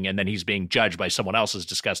doing, and then he's being judged by someone else as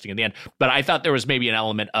disgusting in the end. But I thought there was maybe an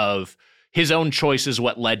element of his own choice is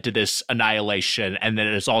what led to this annihilation, and then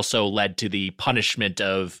it has also led to the punishment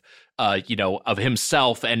of of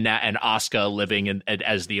himself and Asuka living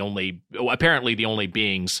as apparently the only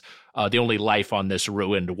beings, the only life on this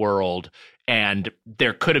ruined world. And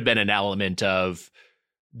there could have been an element of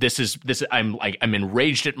I'm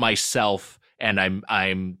enraged at myself, and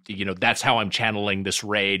I'm that's how I'm channeling this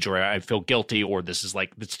rage, or I feel guilty, or this is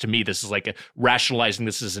like rationalizing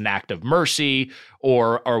this as an act of mercy,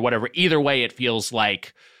 or whatever. Either way, it feels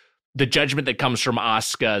like the judgment that comes from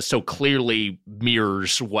Asuka so clearly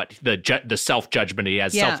mirrors what the self-judgment he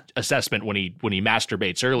has, self-assessment when he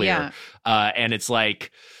masturbates earlier. And it's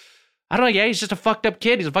like, I don't know. Yeah, he's just a fucked up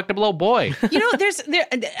kid. He's a fucked up little boy.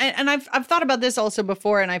 And I've thought about this also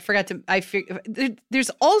before, and I forgot to. There's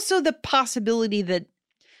also the possibility that.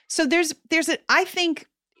 So there's I think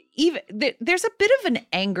even there's a bit of an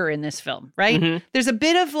anger in this film, right? Mm-hmm. There's a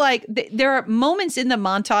bit of like there are moments in the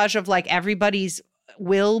montage of like everybody's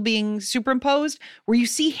will being superimposed where you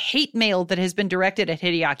see hate mail that has been directed at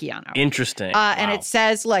Hideaki Anno. Interesting. And it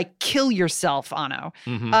says like, kill yourself, Anno.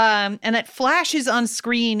 Mm-hmm. And it flashes on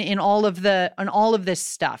screen in all of this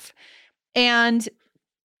stuff. And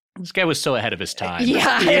this guy was so ahead of his time.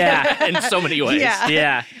 Yeah. In so many ways.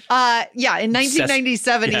 Yeah. In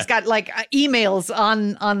 1997, he's got like emails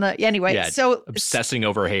on the, anyway. Yeah, so obsessing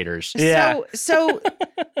over haters. Yeah. So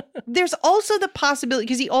there's also the possibility,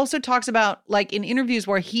 because he also talks about like in interviews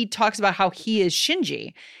where he talks about how he is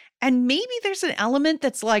Shinji. And maybe there's an element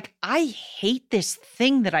that's like, I hate this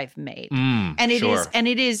thing that I've made. And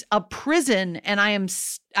it is a prison, and I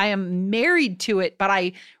am married to it, but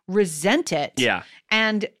I resent it. Yeah.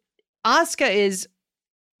 And Asuka is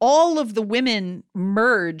all of the women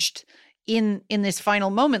merged in this final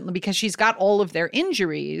moment because she's got all of their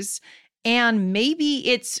injuries. And maybe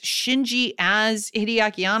it's Shinji as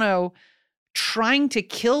Hideaki Anno trying to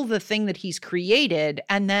kill the thing that he's created,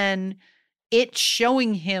 and then it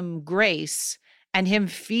showing him grace and him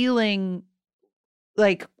feeling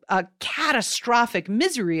like a catastrophic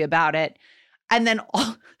misery about it. And then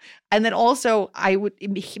also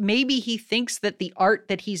maybe he thinks that the art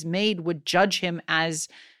that he's made would judge him as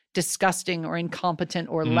disgusting or incompetent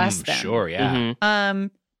or less than. Sure. Yeah. Mm-hmm.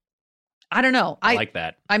 I don't know. I like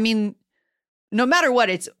that. I mean, no matter what,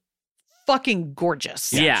 it's fucking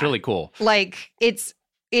gorgeous. Yeah. It's really cool. Like it's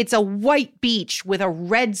a white beach with a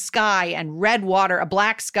red sky and red water, a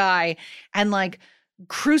black sky, and like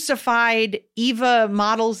crucified Eva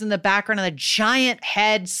models in the background, and a giant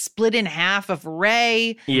head split in half of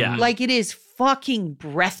Rey. Yeah. Like it is fucking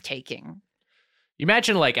breathtaking. You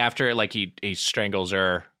imagine like after like he strangles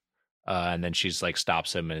her and then she's like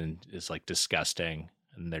stops him and is like disgusting,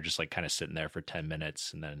 and they're just like kind of sitting there for 10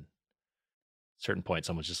 minutes, and then at a certain point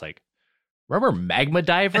someone's just like, remember Magma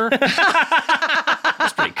Diver?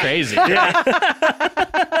 That's pretty crazy. Yeah.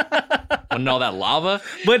 Wanna know all that lava?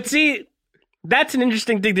 But see, that's an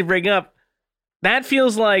interesting thing to bring up. That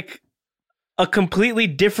feels like a completely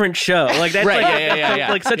different show. Like that's right,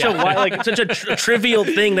 like such a trivial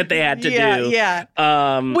thing that they had to do.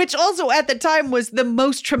 Yeah. Which also at the time was the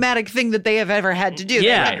most traumatic thing that they have ever had to do.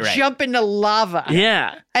 Yeah, they jump into lava.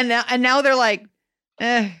 Yeah. And now they're like,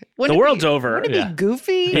 the world's over. Wouldn't it be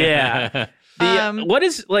goofy? Yeah. What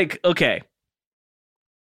is like, okay.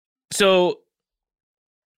 So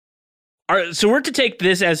we're to take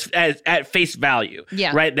this as at face value,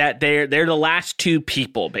 right? That they're the last two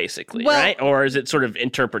people, basically, right? Or is it sort of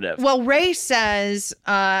interpretive? Well, Rey says,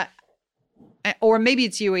 or maybe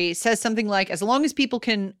it's Yui, says something like, as long as people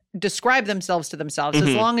can describe themselves to themselves,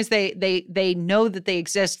 as long as they know that they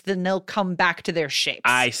exist, then they'll come back to their shapes.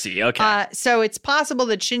 I see. Okay. So it's possible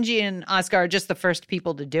that Shinji and Asuka are just the first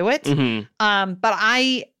people to do it. But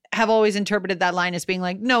I have always interpreted that line as being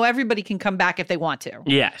like, no, everybody can come back if they want to.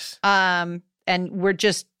 Yes. And we're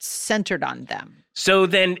just centered on them. So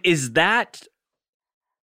then is that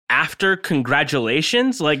after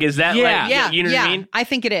congratulations? Like, is that like, you know what I mean? I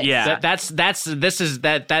think it is. Yeah. That's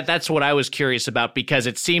what I was curious about, because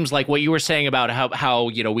it seems like what you were saying about how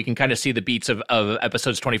we can kind of see the beats of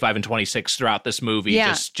episodes 25 and 26 throughout this movie.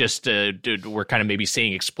 Yeah. We're kind of maybe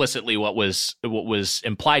seeing explicitly what was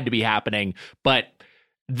implied to be happening, but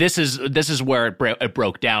this is where it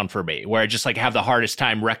broke down for me, where I just like have the hardest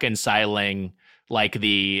time reconciling like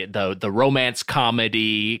the romance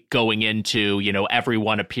comedy going into,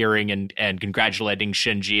 everyone appearing and congratulating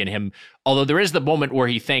Shinji and him. Although there is the moment where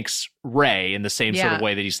he thanks Rey in the same sort of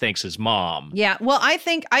way that he thanks his mom. Yeah. Well, I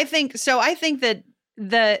think that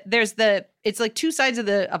it's like two sides of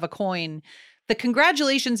a coin. The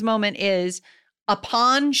congratulations moment is,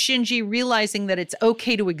 upon Shinji realizing that it's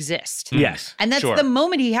okay to exist. Yes. And that's the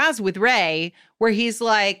moment he has with Rei, where he's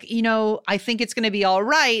like, I think it's going to be all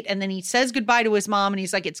right. And then he says goodbye to his mom and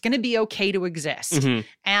he's like, it's going to be okay to exist. Mm-hmm.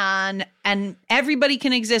 And everybody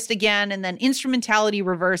can exist again. And then instrumentality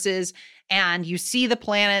reverses and you see the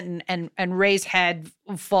planet and Rei's head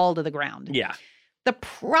fall to the ground. Yeah. The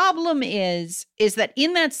problem is that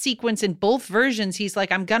in that sequence in both versions, he's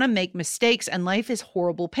like, I'm going to make mistakes and life is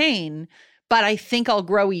horrible pain, but I think I'll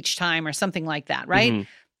grow each time or something like that, right? Mm-hmm.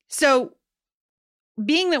 So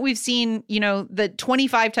being that we've seen, the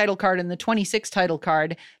 25 title card and the 26 title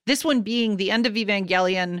card, this one being the End of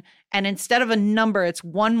Evangelion, and instead of a number, it's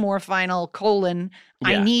one more final :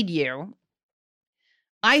 I need you.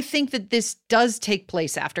 I think that this does take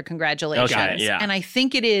place after Congratulations. Okay, yeah. And I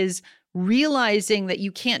think it is realizing that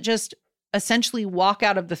you can't just essentially walk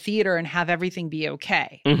out of the theater and have everything be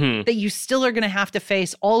okay. Mm-hmm. That you still are going to have to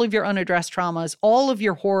face all of your unaddressed traumas, all of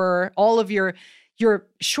your horror, all of your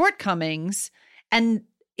shortcomings. And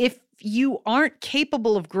if you aren't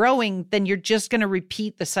capable of growing, then you're just going to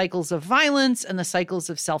repeat the cycles of violence and the cycles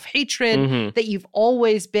of self-hatred that you've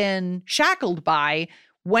always been shackled by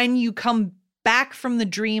when you come back from the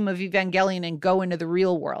dream of Evangelion and go into the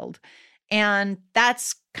real world. And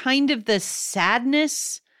that's kind of the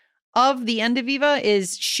sadness of the end of Eva,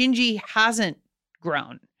 is Shinji hasn't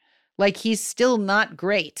grown. Like, he's still not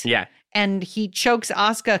great. Yeah. And he chokes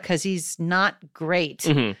Asuka because he's not great.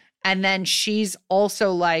 Mm-hmm. And then she's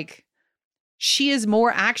also like, she is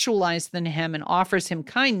more actualized than him and offers him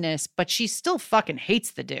kindness, but she still fucking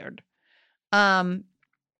hates the dude. I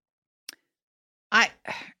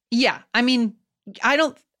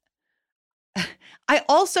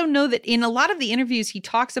also know that in a lot of the interviews, he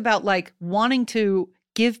talks about like wanting to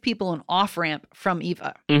give people an off-ramp from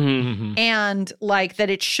Eva and like that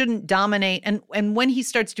it shouldn't dominate. And when he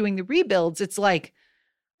starts doing the rebuilds, it's like,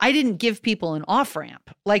 I didn't give people an off-ramp.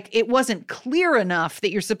 Like, it wasn't clear enough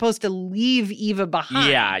that you're supposed to leave Eva behind.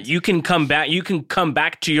 Yeah, you can come back. You can come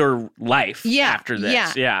back to your life after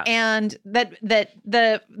this. Yeah. And that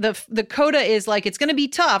the coda is like, it's going to be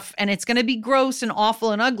tough and it's going to be gross and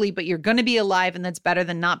awful and ugly, but you're going to be alive, and that's better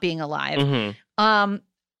than not being alive.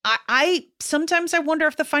 I sometimes I wonder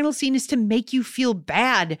if the final scene is to make you feel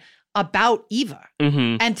bad about Eva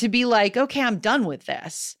and to be like, okay, I'm done with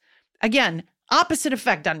this. Again, opposite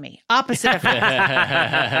effect on me. Opposite effect.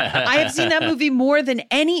 I have seen that movie more than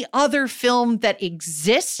any other film that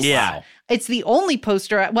exists. Yeah. It's the only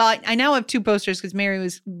poster. Well, I now have two posters because Mary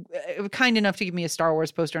was kind enough to give me a Star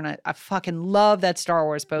Wars poster, and I fucking love that Star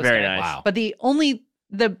Wars poster. Very nice. Wow. But the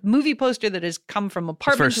movie poster that has come from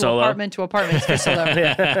apartment to apartment to apartment is for Solo.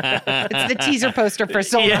 It's the teaser poster for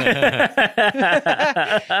Solo. Yeah.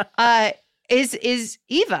 Is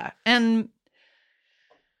Eva. And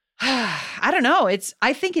I don't know.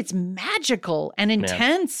 I think it's magical and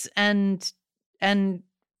intense and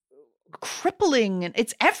crippling, and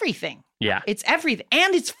it's everything. Yeah, it's everything,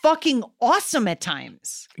 and it's fucking awesome at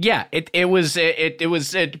times. Yeah, it was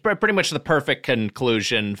pretty much the perfect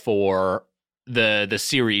conclusion for the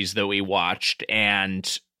series that we watched,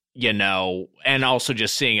 and and also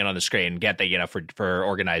just seeing it on the screen. Get that, for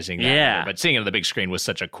organizing that. Yeah. But seeing it on the big screen was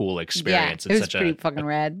such a cool experience. Yeah, it was pretty fucking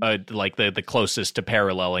rad. Like the closest to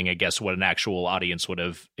paralleling, I guess, what an actual audience would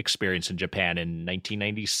have experienced in Japan in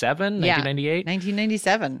 1997, 1998?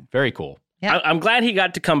 1997. Very cool. Yeah. I'm glad he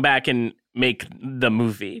got to come back and make the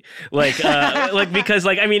movie, because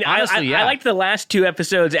I mean, honestly, I liked the last two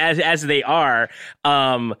episodes as they are,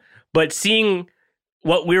 but seeing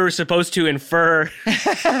what we were supposed to infer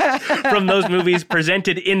from those movies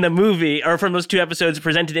presented in the movie, or from those two episodes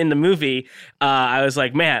presented in the movie, I was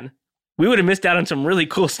like, man, we would have missed out on some really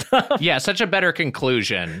cool stuff. Yeah, such a better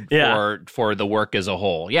conclusion for the work as a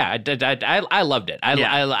whole. Yeah, I loved it.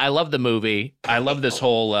 I love the movie. I love this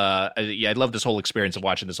whole I love this whole experience of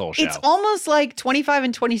watching this whole show. It's almost like 25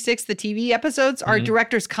 and 26, the TV episodes, are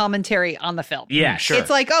director's commentary on the film. Yeah, sure.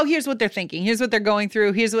 It's like, oh, here's what they're thinking. Here's what they're going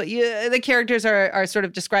through. Here's what the characters are sort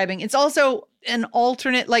of describing. It's also an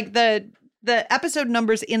alternate, like the episode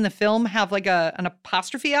numbers in the film have like an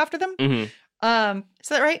apostrophe after them. Is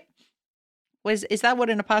that right? Is that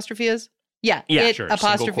what an apostrophe is? Yeah. Sure.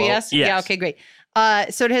 Apostrophe S? Yes. Yeah, okay, great.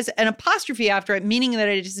 So it has an apostrophe after it, meaning that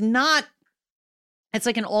it is not, it's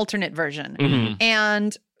like an alternate version.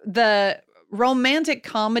 And the romantic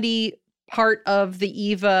comedy part of the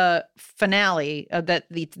Eva finale, that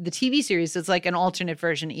the TV series is like an alternate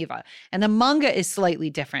version Eva. And the manga is slightly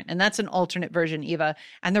different. And that's an alternate version Eva.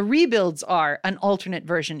 And the rebuilds are an alternate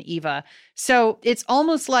version Eva. So it's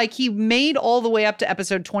almost like he made all the way up to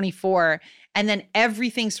episode 24. And then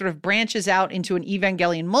everything sort of branches out into an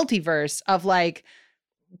Evangelion multiverse of like,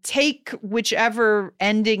 take whichever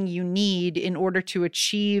ending you need in order to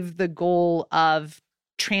achieve the goal of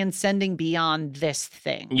transcending beyond this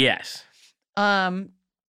thing. Yes. And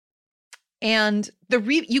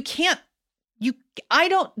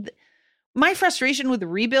my frustration with the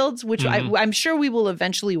rebuilds, which I'm sure we will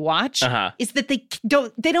eventually watch, is that they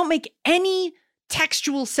don't make any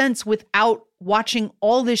textual sense without watching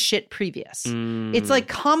all this shit previous. It's like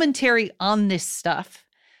commentary on this stuff.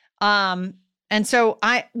 And so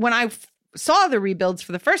when I saw the rebuilds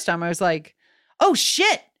for the first time, I was like, oh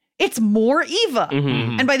shit, it's more Eva.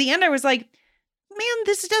 And by the end I was like, man,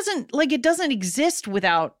 this doesn't exist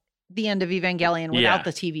without the End of Evangelion, without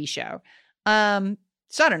the TV show.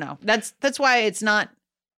 So I don't know. That's why it's not,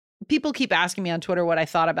 people keep asking me on Twitter what I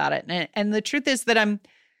thought about it. And the truth is that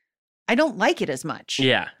I don't like it as much.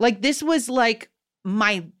 Yeah. Like this was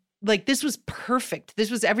this was perfect.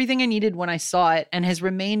 This was everything I needed when I saw it, and has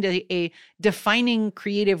remained a defining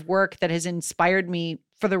creative work that has inspired me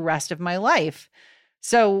for the rest of my life.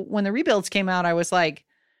 So when the rebuilds came out, I was like,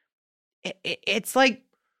 it's like,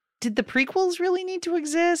 did the prequels really need to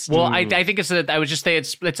exist? Well, I think I would just say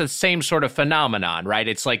it's the same sort of phenomenon, right?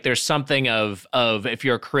 It's like there's something of if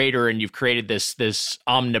you're a creator and you've created this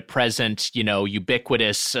omnipresent,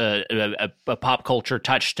 ubiquitous a pop culture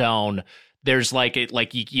touchstone. There's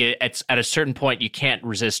it's at a certain point you can't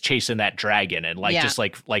resist chasing that dragon, and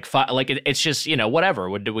it's just whatever.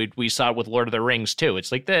 We saw it with Lord of the Rings too.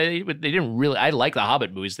 It's like they didn't really. I like the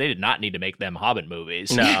Hobbit movies. They did not need to make them Hobbit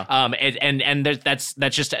movies. No. And that's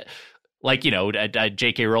just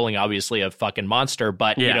J.K. Rowling, obviously a fucking monster,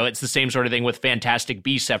 but it's the same sort of thing with Fantastic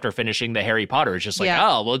Beasts after finishing the Harry Potter. It's just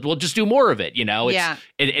like, we'll just do more of it.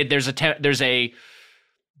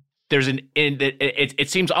 It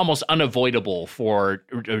seems almost unavoidable for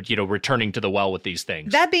returning to the well with these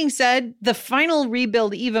things. That being said, the final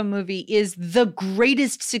rebuild Eva movie is the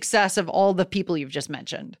greatest success of all the people you've just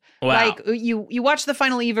mentioned. Wow. Like you watch the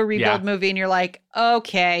final Eva rebuild movie and you're like,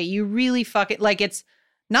 okay, you really it's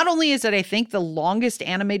not only is it, I think, the longest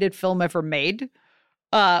animated film ever made,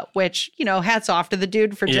 which, hats off to the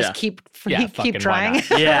dude for just keep trying.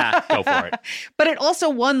 Yeah, go for it. But it also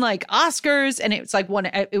won like Oscars, and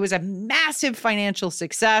it was a massive financial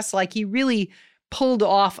success. Like he really pulled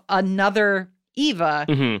off another Eva.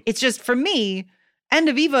 It's just, for me, End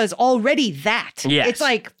of Eva is already that. Yes. It's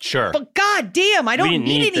like, sure, but God damn, I don't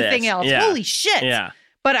need anything else. Yeah. Holy shit. Yeah.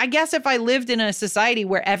 But I guess if I lived in a society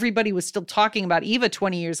where everybody was still talking about Eva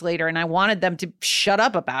 20 years later and I wanted them to shut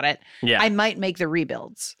up about it, I might make the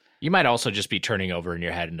rebuilds. You might also just be turning over in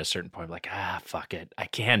your head at a certain point, like, fuck it. I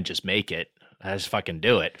can just make it. I just fucking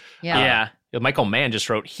do it. Yeah. Michael Mann just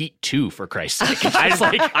wrote Heat 2, for Christ's sake.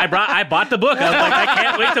 I bought the book. I was like, I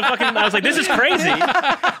can't wait to fucking. I was like, this is crazy.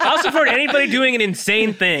 I'll support anybody doing an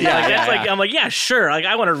insane thing. I'm like, yeah, sure. Like,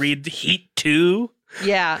 I want to read Heat 2.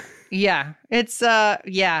 Yeah. Yeah. It's, in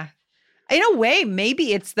a way,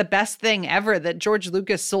 maybe it's the best thing ever that George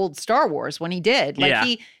Lucas sold Star Wars when he did.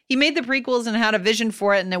 Like he made the prequels and had a vision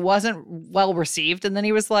for it, and it wasn't well received. And then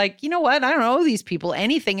he was like, you know what? I don't owe these people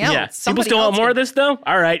anything else. Yeah. People still want more of this, though?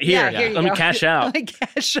 All right, here. Let me cash out.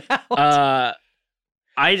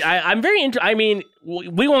 I'm very I mean,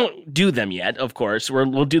 we won't do them yet, of course.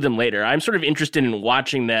 We'll do them later. I'm sort of interested in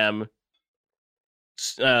watching them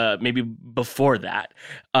maybe before that.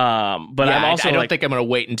 But I'm also I don't think I'm going to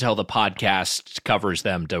wait until the podcast covers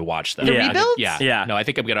them to watch them. The rebuilds? Yeah. No, I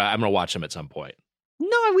think I'm going to watch them at some point.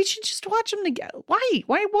 No, we should just watch them together. Why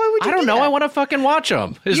would you I don't know. that? I want to fucking watch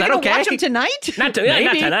them. Is that okay? Watch them tonight? Not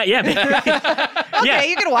tonight. Yeah. Okay,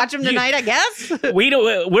 you can watch them tonight, I guess.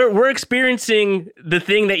 We're experiencing the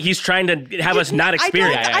thing that he's trying to have us not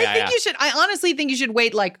experience. I honestly think you should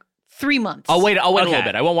wait like 3 months. I'll wait a little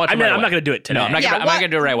bit. I won't watch them. I'm not going to do it today. No, I'm not going to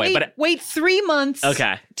do it right away. But wait 3 months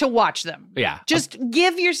to watch them. Yeah. Just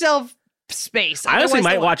give yourself space. I honestly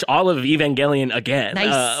might watch all of Evangelion again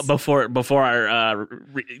before our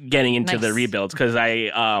getting into the rebuilds, because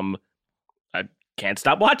I can't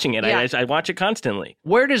stop watching it. Yeah. I watch it constantly.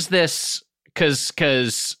 Where does this,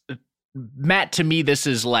 because Matt, to me, this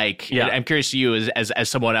is like, I'm curious to you as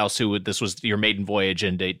someone else this was your maiden voyage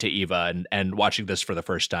into Eva and watching this for the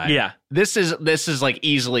first time. Yeah. This is like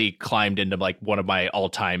easily climbed into like one of my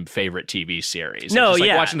all-time favorite TV series. No,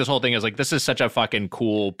 watching this whole thing is like, this is such a fucking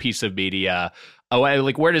cool piece of media. Oh,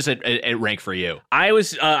 like where does it rank for you?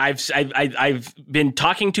 I've been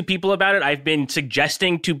talking to people about it. I've been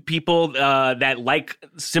suggesting to people that like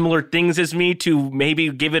similar things as me to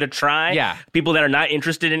maybe give it a try. Yeah. People that are not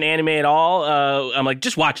interested in anime at all. I'm like,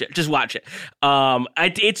 just watch it. Just watch it.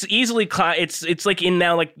 It's easily it's like in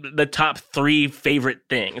now like the top 3 favorite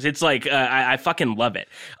things. It's like I fucking love it.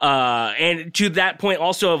 And to that point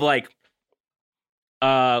also of like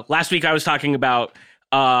last week I was talking about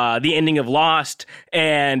the ending of Lost,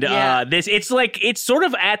 and it's sort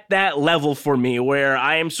of at that level for me where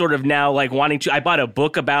I am sort of now like wanting to. I bought a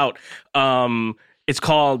book about it's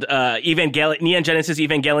called Neon Genesis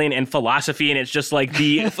Evangelion and Philosophy, and it's just like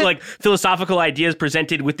the like philosophical ideas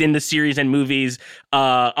presented within the series and movies,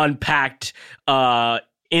 unpacked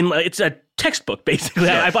it's a textbook basically.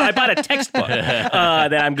 I bought a textbook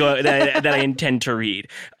that I intend to read,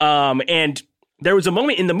 and there was a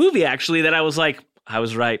moment in the movie actually that I was like, I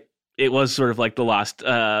was right. It was sort of like the Lost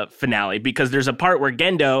finale, because there's a part where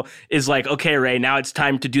Gendo is like, okay, Ray, now it's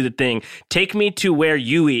time to do the thing. Take me to where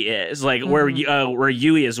Yui is, like where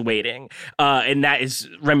Yui is waiting. And that is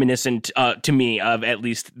reminiscent to me of at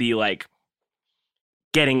least the like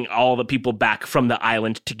getting all the people back from the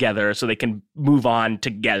island together so they can move on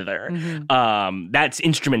together. Mm-hmm. That's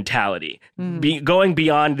instrumentality. Going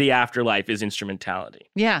beyond the afterlife is instrumentality.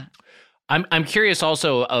 Yeah. I'm curious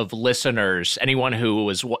also of listeners, anyone who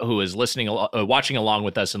is listening, watching along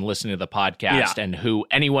with us and listening to the podcast, and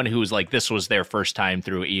anyone who's like this was their first time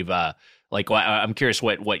through Eva. Like, I'm curious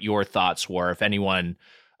what your thoughts were. If anyone,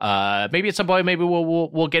 maybe at some point, maybe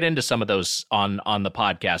we'll get into some of those on the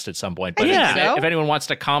podcast at some point. But if anyone wants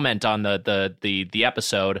to comment on the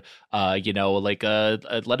episode,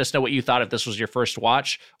 let us know what you thought if this was your first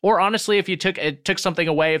watch, or honestly, if you took something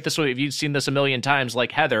away, if you'd seen this a million times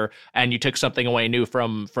like Heather, and you took something away new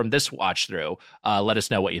from this watch through, let us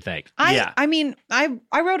know what you think. I mean, I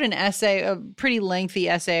wrote an essay, a pretty lengthy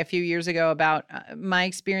essay a few years ago about my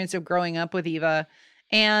experience of growing up with Eva,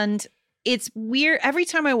 and it's weird. Every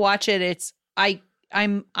time I watch it,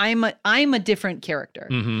 I'm a different character.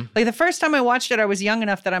 Mm-hmm. Like the first time I watched it, I was young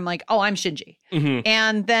enough that I'm like, oh, I'm Shinji. Mm-hmm.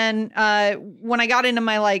 And then when I got into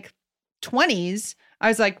my like 20s, I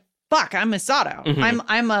was like, fuck, I'm Misato. Mm-hmm.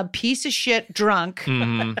 I'm a piece of shit drunk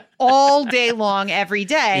all day long, every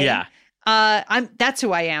day. Yeah. That's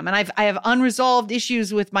who I am. And I have unresolved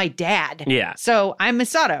issues with my dad. Yeah. So I'm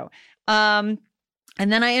Misato.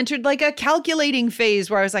 And then I entered like a calculating phase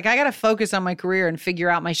where I was like, I got to focus on my career and figure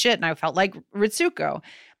out my shit. And I felt like Ritsuko.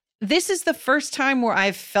 This is the first time where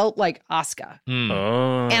I've felt like Asuka.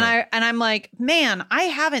 Oh. And I'm like, man, I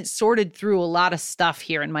haven't sorted through a lot of stuff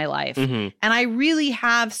here in my life. Mm-hmm. And I really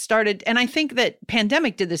have started. And I think that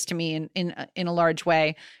pandemic did this to me in a large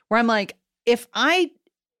way, where I'm like, if I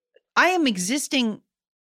am existing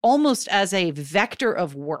almost as a vector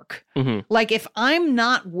of work. Mm-hmm. Like if I'm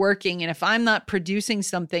not working and if I'm not producing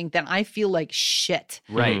something, then I feel like shit.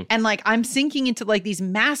 Right. And like I'm sinking into like these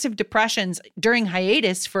massive depressions during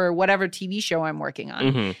hiatus for whatever TV show I'm working on.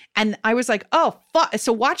 Mm-hmm. And I was like, oh, fuck.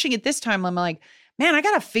 So watching it this time, I'm like, man, I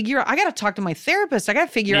got to talk to my therapist. I got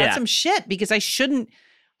to figure out some shit, because I shouldn't.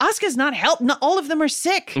 Asuka's not helped. Not all of them are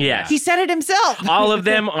sick. Yeah. He said it himself. All of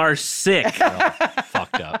them are sick.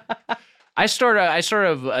 Fucked up. I sort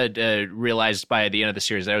of realized by the end of the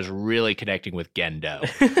series that I was really connecting with Gendo,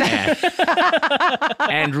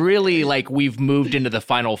 and really like we've moved into the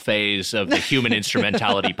final phase of the Human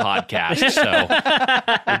Instrumentality podcast. So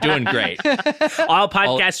we're doing great. All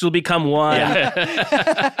podcasts will become one.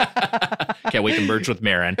 Yeah. Can't wait to merge with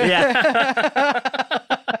Marin. Yeah.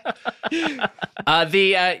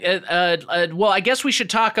 Well, I guess we should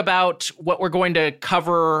talk about what we're going to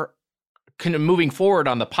cover kind of moving forward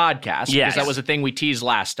on the podcast, because that was a thing we teased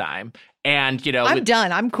last time. And, I'm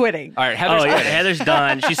done. I'm quitting. All right, Heather's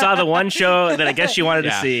done. She saw the one show that I guess she wanted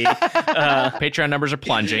to see. Patreon numbers are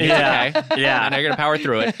plunging. Yeah. Okay. Yeah. And they're going to power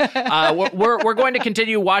through it. We're going to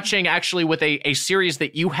continue watching actually with a series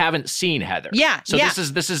that you haven't seen, Heather. Yeah. So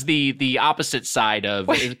this is the opposite side of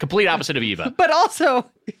complete opposite of Eva. But also,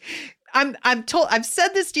 I've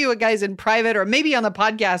said this to you guys in private or maybe on the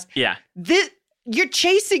podcast. Yeah. You're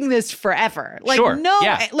chasing this forever. Like,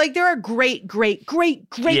 like there are great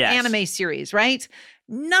anime series, right?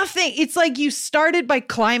 Nothing. It's like you started by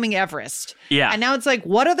climbing Everest. Yeah. And now it's like,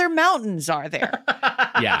 what other mountains are there?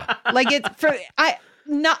 Yeah. Like I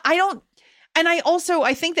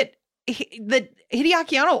think that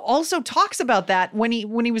Hideaki Anno also talks about that when he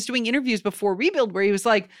was doing interviews before Rebuild, where he was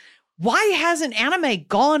like, why hasn't anime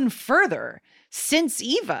gone further since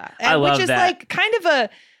Eva? I love which is that. Like kind of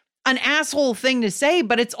an asshole thing to say,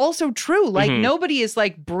 but it's also true. Like nobody is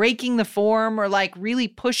like breaking the form or like really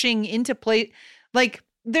pushing into play. like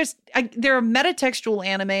there are metatextual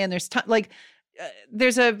anime, and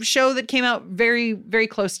there's a show that came out very, very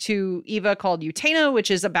close to Eva called Utena, which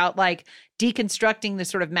is about like deconstructing the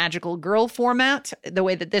sort of magical girl format, the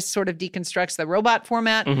way that this sort of deconstructs the robot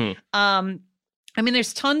format. I mean,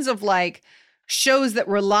 there's tons of like shows that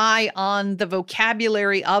rely on the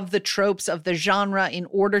vocabulary of the tropes of the genre in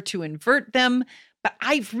order to invert them. But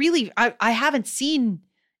I haven't seen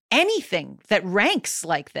anything that ranks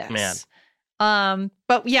like this. Man.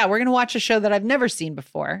 But yeah, we're going to watch a show that I've never seen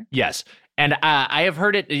before. Yes. And I have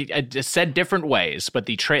heard it said different ways, but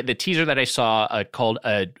the teaser that I saw called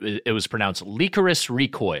it was pronounced Licorice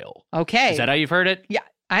Recoil. Okay. Is that how you've heard it? Yeah.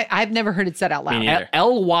 I've never heard it said out loud.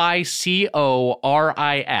 Lycoris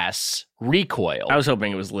Recoil. I was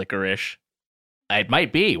hoping it was licorice. It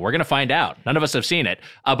might be. We're going to find out. None of us have seen it,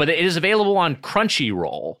 but it is available on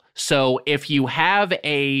Crunchyroll. So if you have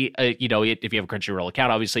if you have a Crunchyroll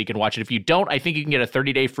account, obviously you can watch it. If you don't, I think you can get a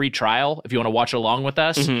 30-day free trial if you want to watch along with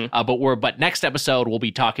us. But next episode we'll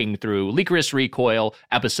be talking through Licorice Recoil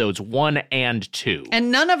episodes 1 and 2.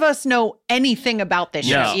 And none of us know anything about this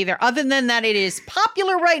show either, other than that it is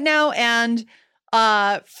popular right now and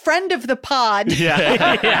friend of the pod. Yeah.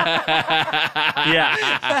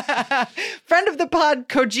 Friend of the pod,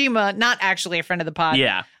 Kojima, not actually a friend of the pod.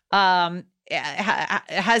 Yeah.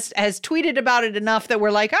 Has tweeted about it enough that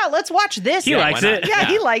we're like, oh, let's watch this. He likes it. Yeah,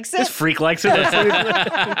 he likes it. This freak likes it.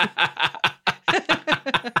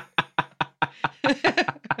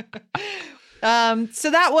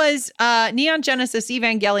 So that was Neon Genesis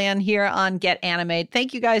Evangelion here on Get Animated.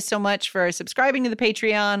 Thank you guys so much for subscribing to the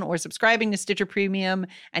Patreon or subscribing to Stitcher Premium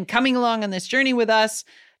and coming along on this journey with us.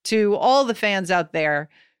 To all the fans out there,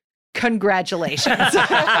 congratulations.